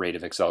rapid rate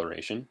of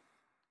acceleration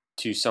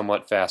to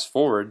somewhat fast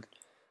forward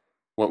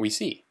what we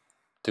see.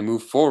 To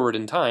move forward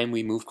in time,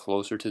 we move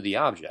closer to the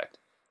object.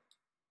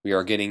 We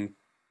are getting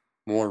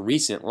more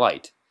recent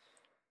light,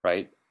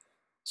 right?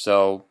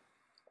 So,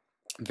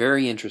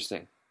 very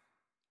interesting.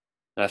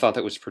 And I thought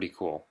that was pretty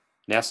cool.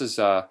 NASA's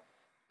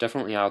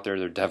definitely out there.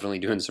 They're definitely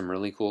doing some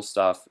really cool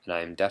stuff, and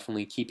I'm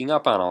definitely keeping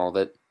up on all of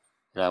it.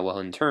 And I will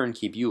in turn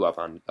keep you up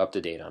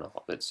to date on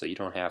all of it, so you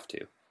don't have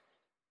to.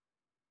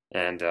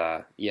 And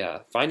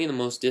finding the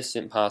most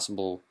distant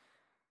possible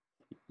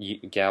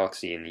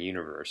galaxy in the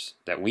universe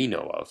that we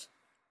know of,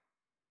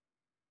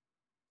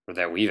 or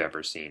that we've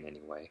ever seen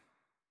anyway,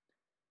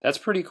 that's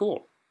pretty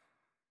cool.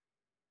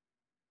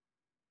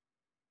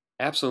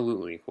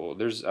 Absolutely cool.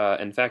 There's,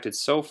 in fact, it's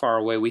so far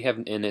away. We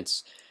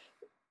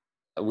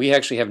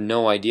actually have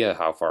no idea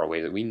how far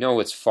away. We know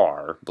it's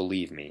far,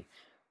 believe me,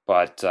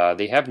 but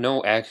they have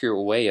no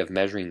accurate way of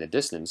measuring the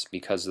distance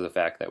because of the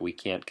fact that we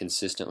can't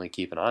consistently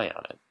keep an eye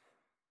on it.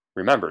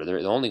 Remember,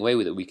 the only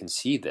way that we can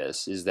see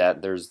this is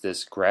that there's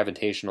this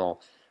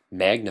gravitational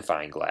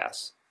magnifying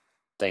glass,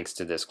 thanks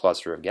to this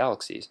cluster of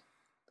galaxies.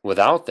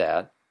 Without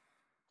that,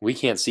 we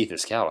can't see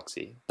this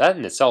galaxy. That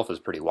in itself is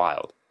pretty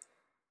wild.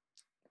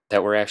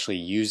 That we're actually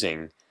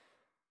using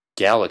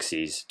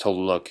galaxies to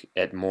look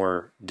at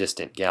more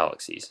distant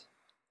galaxies.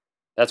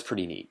 That's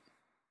pretty neat.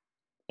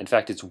 In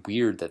fact, it's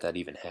weird that that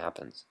even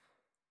happens.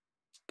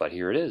 But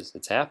here it is.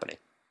 It's happening.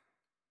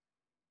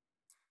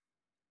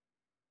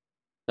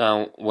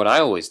 Now, what I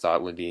always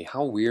thought would be,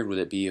 how weird would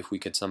it be if we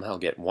could somehow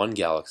get one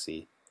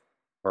galaxy,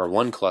 or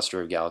one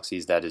cluster of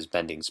galaxies that is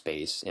bending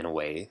space in a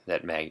way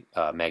that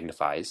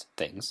magnifies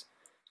things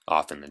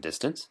off in the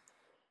distance?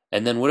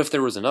 And then what if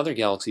there was another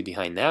galaxy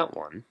behind that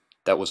one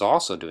that was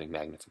also doing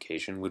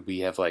magnification? Would we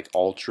have like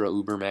ultra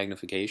uber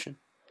magnification?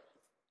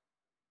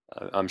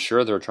 I'm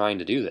sure they're trying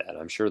to do that.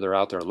 I'm sure they're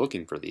out there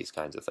looking for these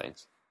kinds of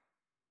things.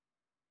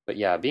 But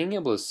yeah, being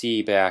able to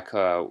see back,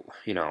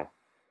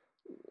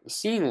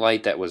 seeing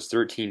light that was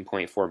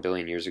 13.4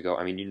 billion years ago,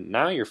 I mean,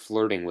 now you're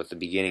flirting with the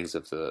beginnings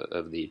of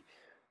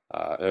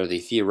or the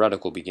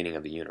theoretical beginning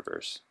of the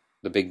universe,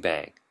 the Big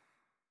Bang.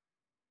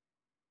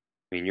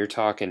 I mean, you're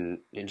talking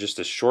in just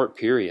a short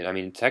period. I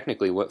mean,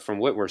 technically, from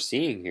what we're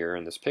seeing here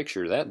in this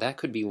picture, that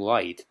could be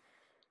light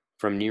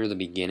from near the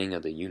beginning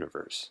of the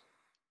universe.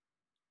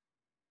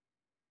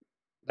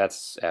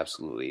 That's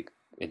absolutely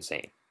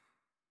insane.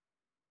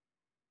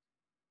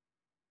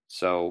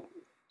 So,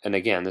 and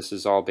again, this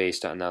is all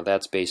based on, now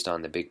that's based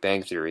on the Big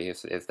Bang Theory.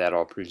 If that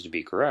all proves to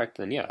be correct,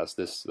 then yes,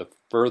 the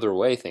further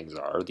away things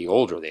are, the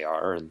older they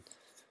are, and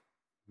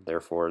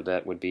therefore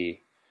that would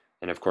be,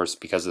 and of course,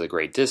 because of the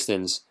great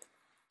distance,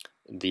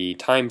 the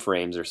time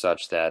frames are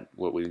such that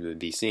what we would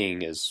be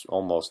seeing is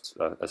almost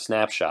a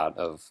snapshot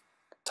of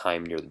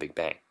time near the Big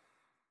Bang.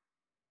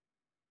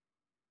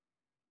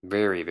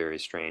 Very, very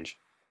strange.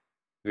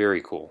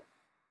 Very cool.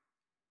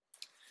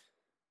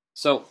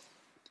 So,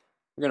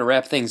 we're going to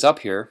wrap things up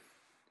here.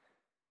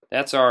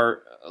 That's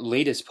our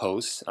latest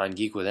post on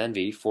Geek with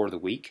Envy for the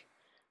week.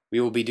 We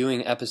will be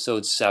doing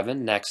episode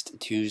 7 next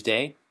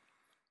Tuesday.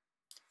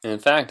 And in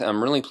fact,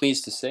 I'm really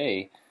pleased to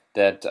say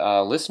that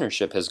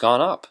listenership has gone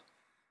up.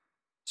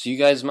 So you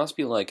guys must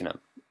be liking them.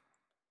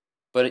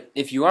 But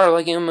if you are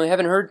liking them, I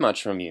haven't heard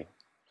much from you.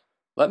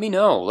 Let me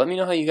know. Let me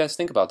know how you guys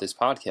think about this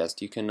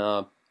podcast. You can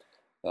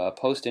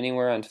post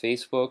anywhere on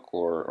Facebook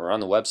or on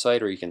the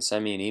website, or you can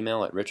send me an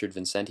email at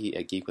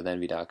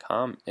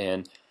richardvincenti@geekwithenvy.com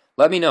and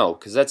let me know,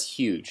 because that's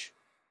huge.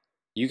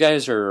 You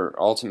guys are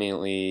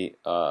ultimately,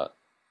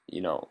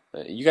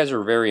 you guys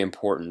are very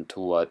important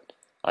to what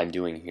I'm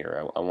doing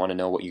here. I want to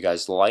know what you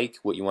guys like,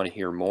 what you want to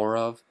hear more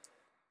of.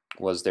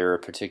 Was there a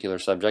particular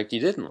subject you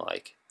didn't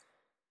like?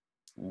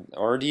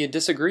 Or do you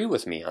disagree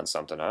with me on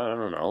something? I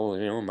don't know.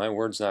 You know, my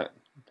word's not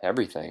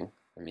everything.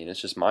 I mean, it's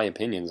just my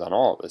opinions on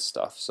all of this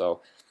stuff.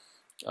 So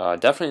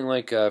definitely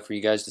like for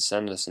you guys to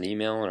send us an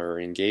email or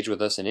engage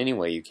with us in any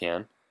way you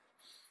can.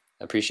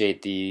 I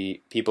appreciate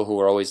the people who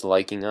are always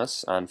liking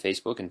us on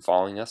Facebook and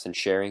following us and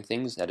sharing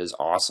things. That is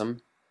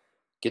awesome.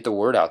 Get the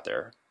word out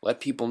there.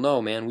 Let people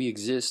know, man, we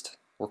exist.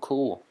 We're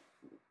cool.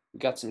 We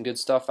got some good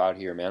stuff out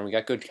here, man. We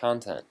got good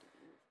content.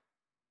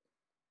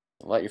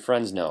 Let your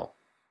friends know.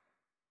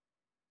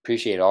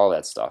 Appreciate all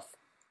that stuff.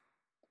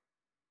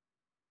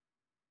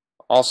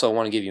 Also,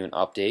 want to give you an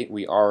update.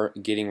 We are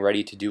getting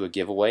ready to do a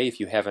giveaway. If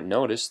you haven't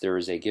noticed, there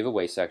is a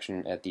giveaway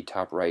section at the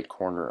top right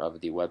corner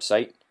of the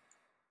website.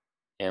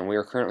 And we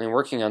are currently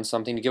working on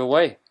something to give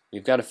away.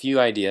 We've got a few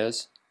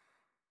ideas.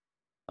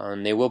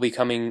 And they will be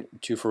coming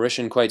to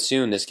fruition quite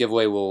soon. This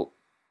giveaway will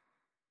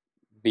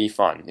be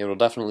fun. It will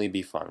definitely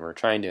be fun. We're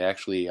trying to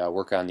actually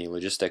work on the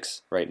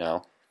logistics right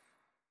now.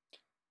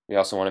 We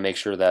also want to make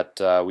sure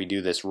that we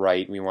do this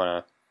right. We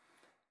want to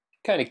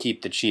kind of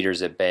keep the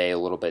cheaters at bay a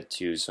little bit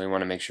too, so we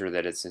want to make sure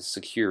that it's as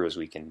secure as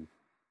we can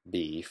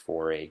be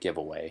for a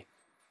giveaway.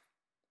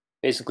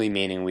 Basically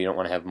meaning we don't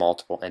want to have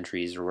multiple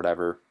entries or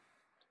whatever.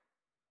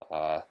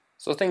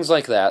 So things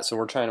like that, so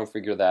we're trying to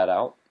figure that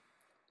out.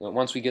 But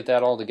once we get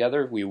that all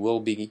together, we will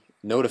be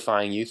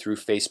notifying you through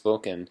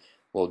Facebook, and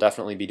we'll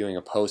definitely be doing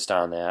a post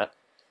on that.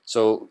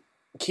 So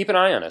keep an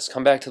eye on us.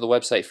 Come back to the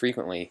website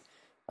frequently.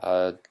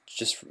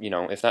 Just,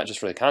 if not just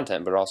for the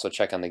content, but also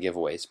check on the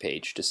giveaways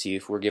page to see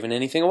if we're giving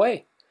anything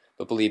away.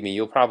 But believe me,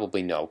 you'll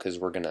probably know, because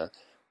we're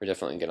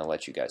definitely gonna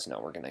let you guys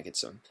know. We're gonna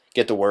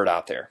get the word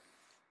out there.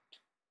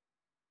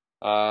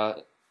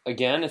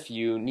 Again, if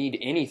you need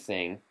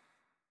anything,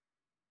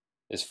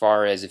 as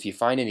far as if you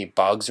find any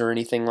bugs or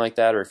anything like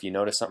that, or if you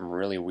notice something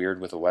really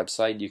weird with a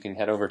website, you can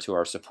head over to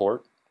our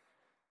support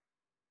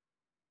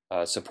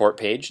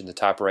page in the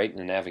top right in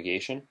the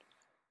navigation,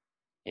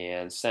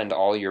 and send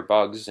all your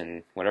bugs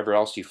and whatever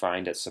else you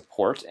find at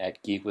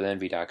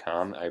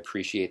support@geekwithenvy.com. I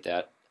appreciate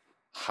that.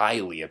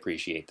 Highly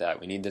appreciate that.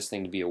 We need this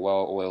thing to be a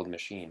well-oiled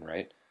machine,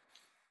 right?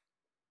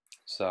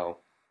 So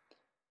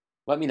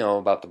let me know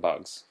about the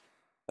bugs.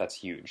 That's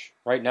huge.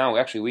 Right now,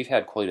 actually, we've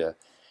had quite a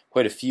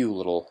few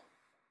little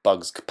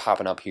bugs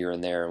popping up here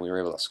and there, and we were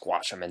able to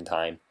squash them in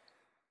time.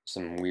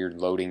 Some weird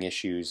loading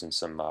issues and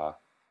some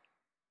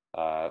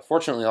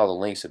fortunately, all the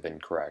links have been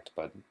correct,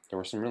 but there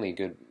were some really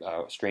good,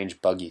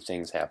 strange, buggy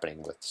things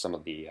happening with some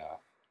of the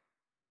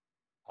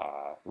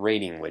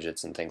rating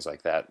widgets and things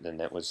like that, and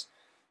that was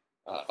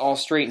all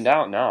straightened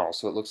out now,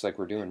 so it looks like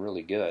we're doing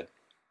really good.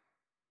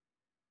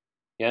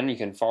 Again, you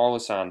can follow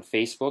us on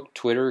Facebook,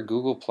 Twitter,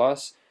 Google+.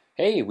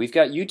 Hey, we've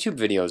got YouTube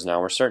videos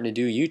now. We're starting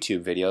to do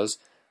YouTube videos.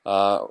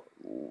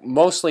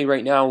 Mostly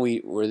right now,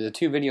 the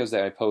 2 videos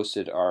that I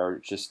posted are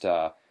just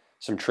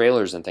some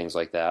trailers and things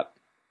like that.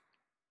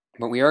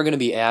 But we are going to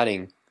be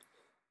adding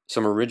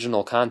some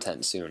original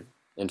content soon.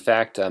 In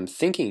fact, I'm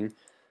thinking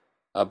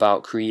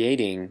about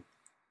creating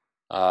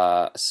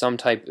some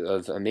type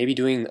of maybe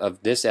doing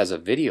of this as a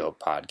video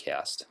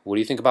podcast. What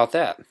do you think about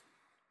that?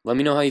 Let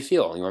me know how you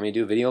feel. You want me to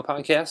do a video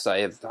podcast?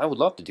 I would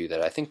love to do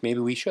that. I think maybe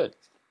we should.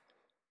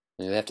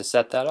 We have to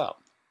set that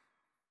up.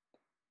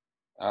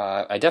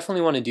 I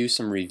definitely want to do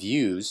some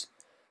reviews.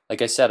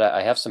 Like I said,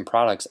 I have some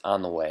products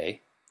on the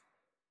way,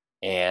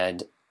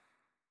 and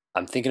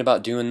I'm thinking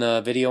about doing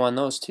the video on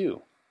those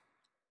too.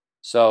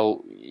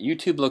 So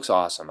YouTube looks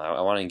awesome.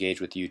 I want to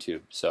engage with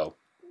YouTube. So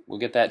we'll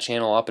get that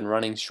channel up and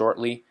running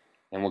shortly,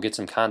 and we'll get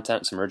some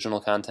content, some original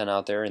content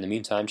out there. In the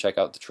meantime, check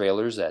out the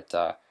trailers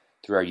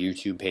through our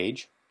YouTube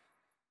page.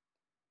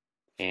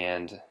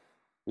 And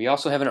we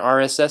also have an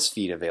RSS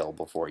feed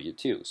available for you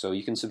too. So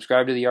you can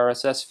subscribe to the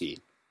RSS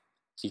feed,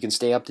 so you can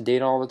stay up to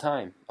date all the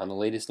time on the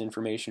latest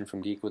information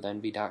from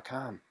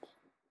geekwithenvy.com.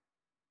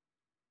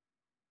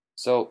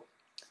 So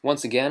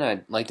once again,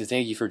 I'd like to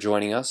thank you for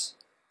joining us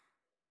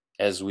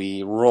as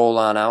we roll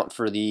on out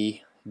for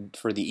the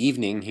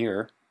evening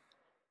here.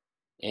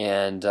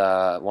 And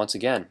once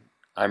again,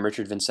 I'm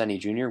Richard Vincenti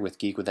Jr. with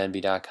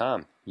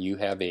geekwithenvy.com. You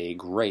have a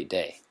great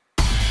day.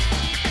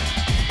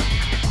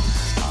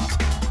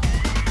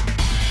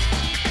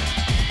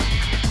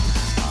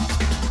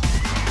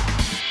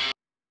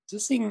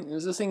 Is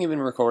this thing even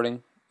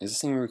recording? Is this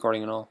thing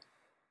recording at all?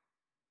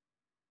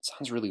 It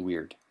sounds really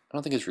weird. I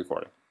don't think it's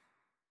recording.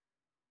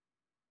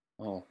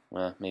 Oh,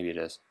 well, maybe it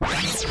is.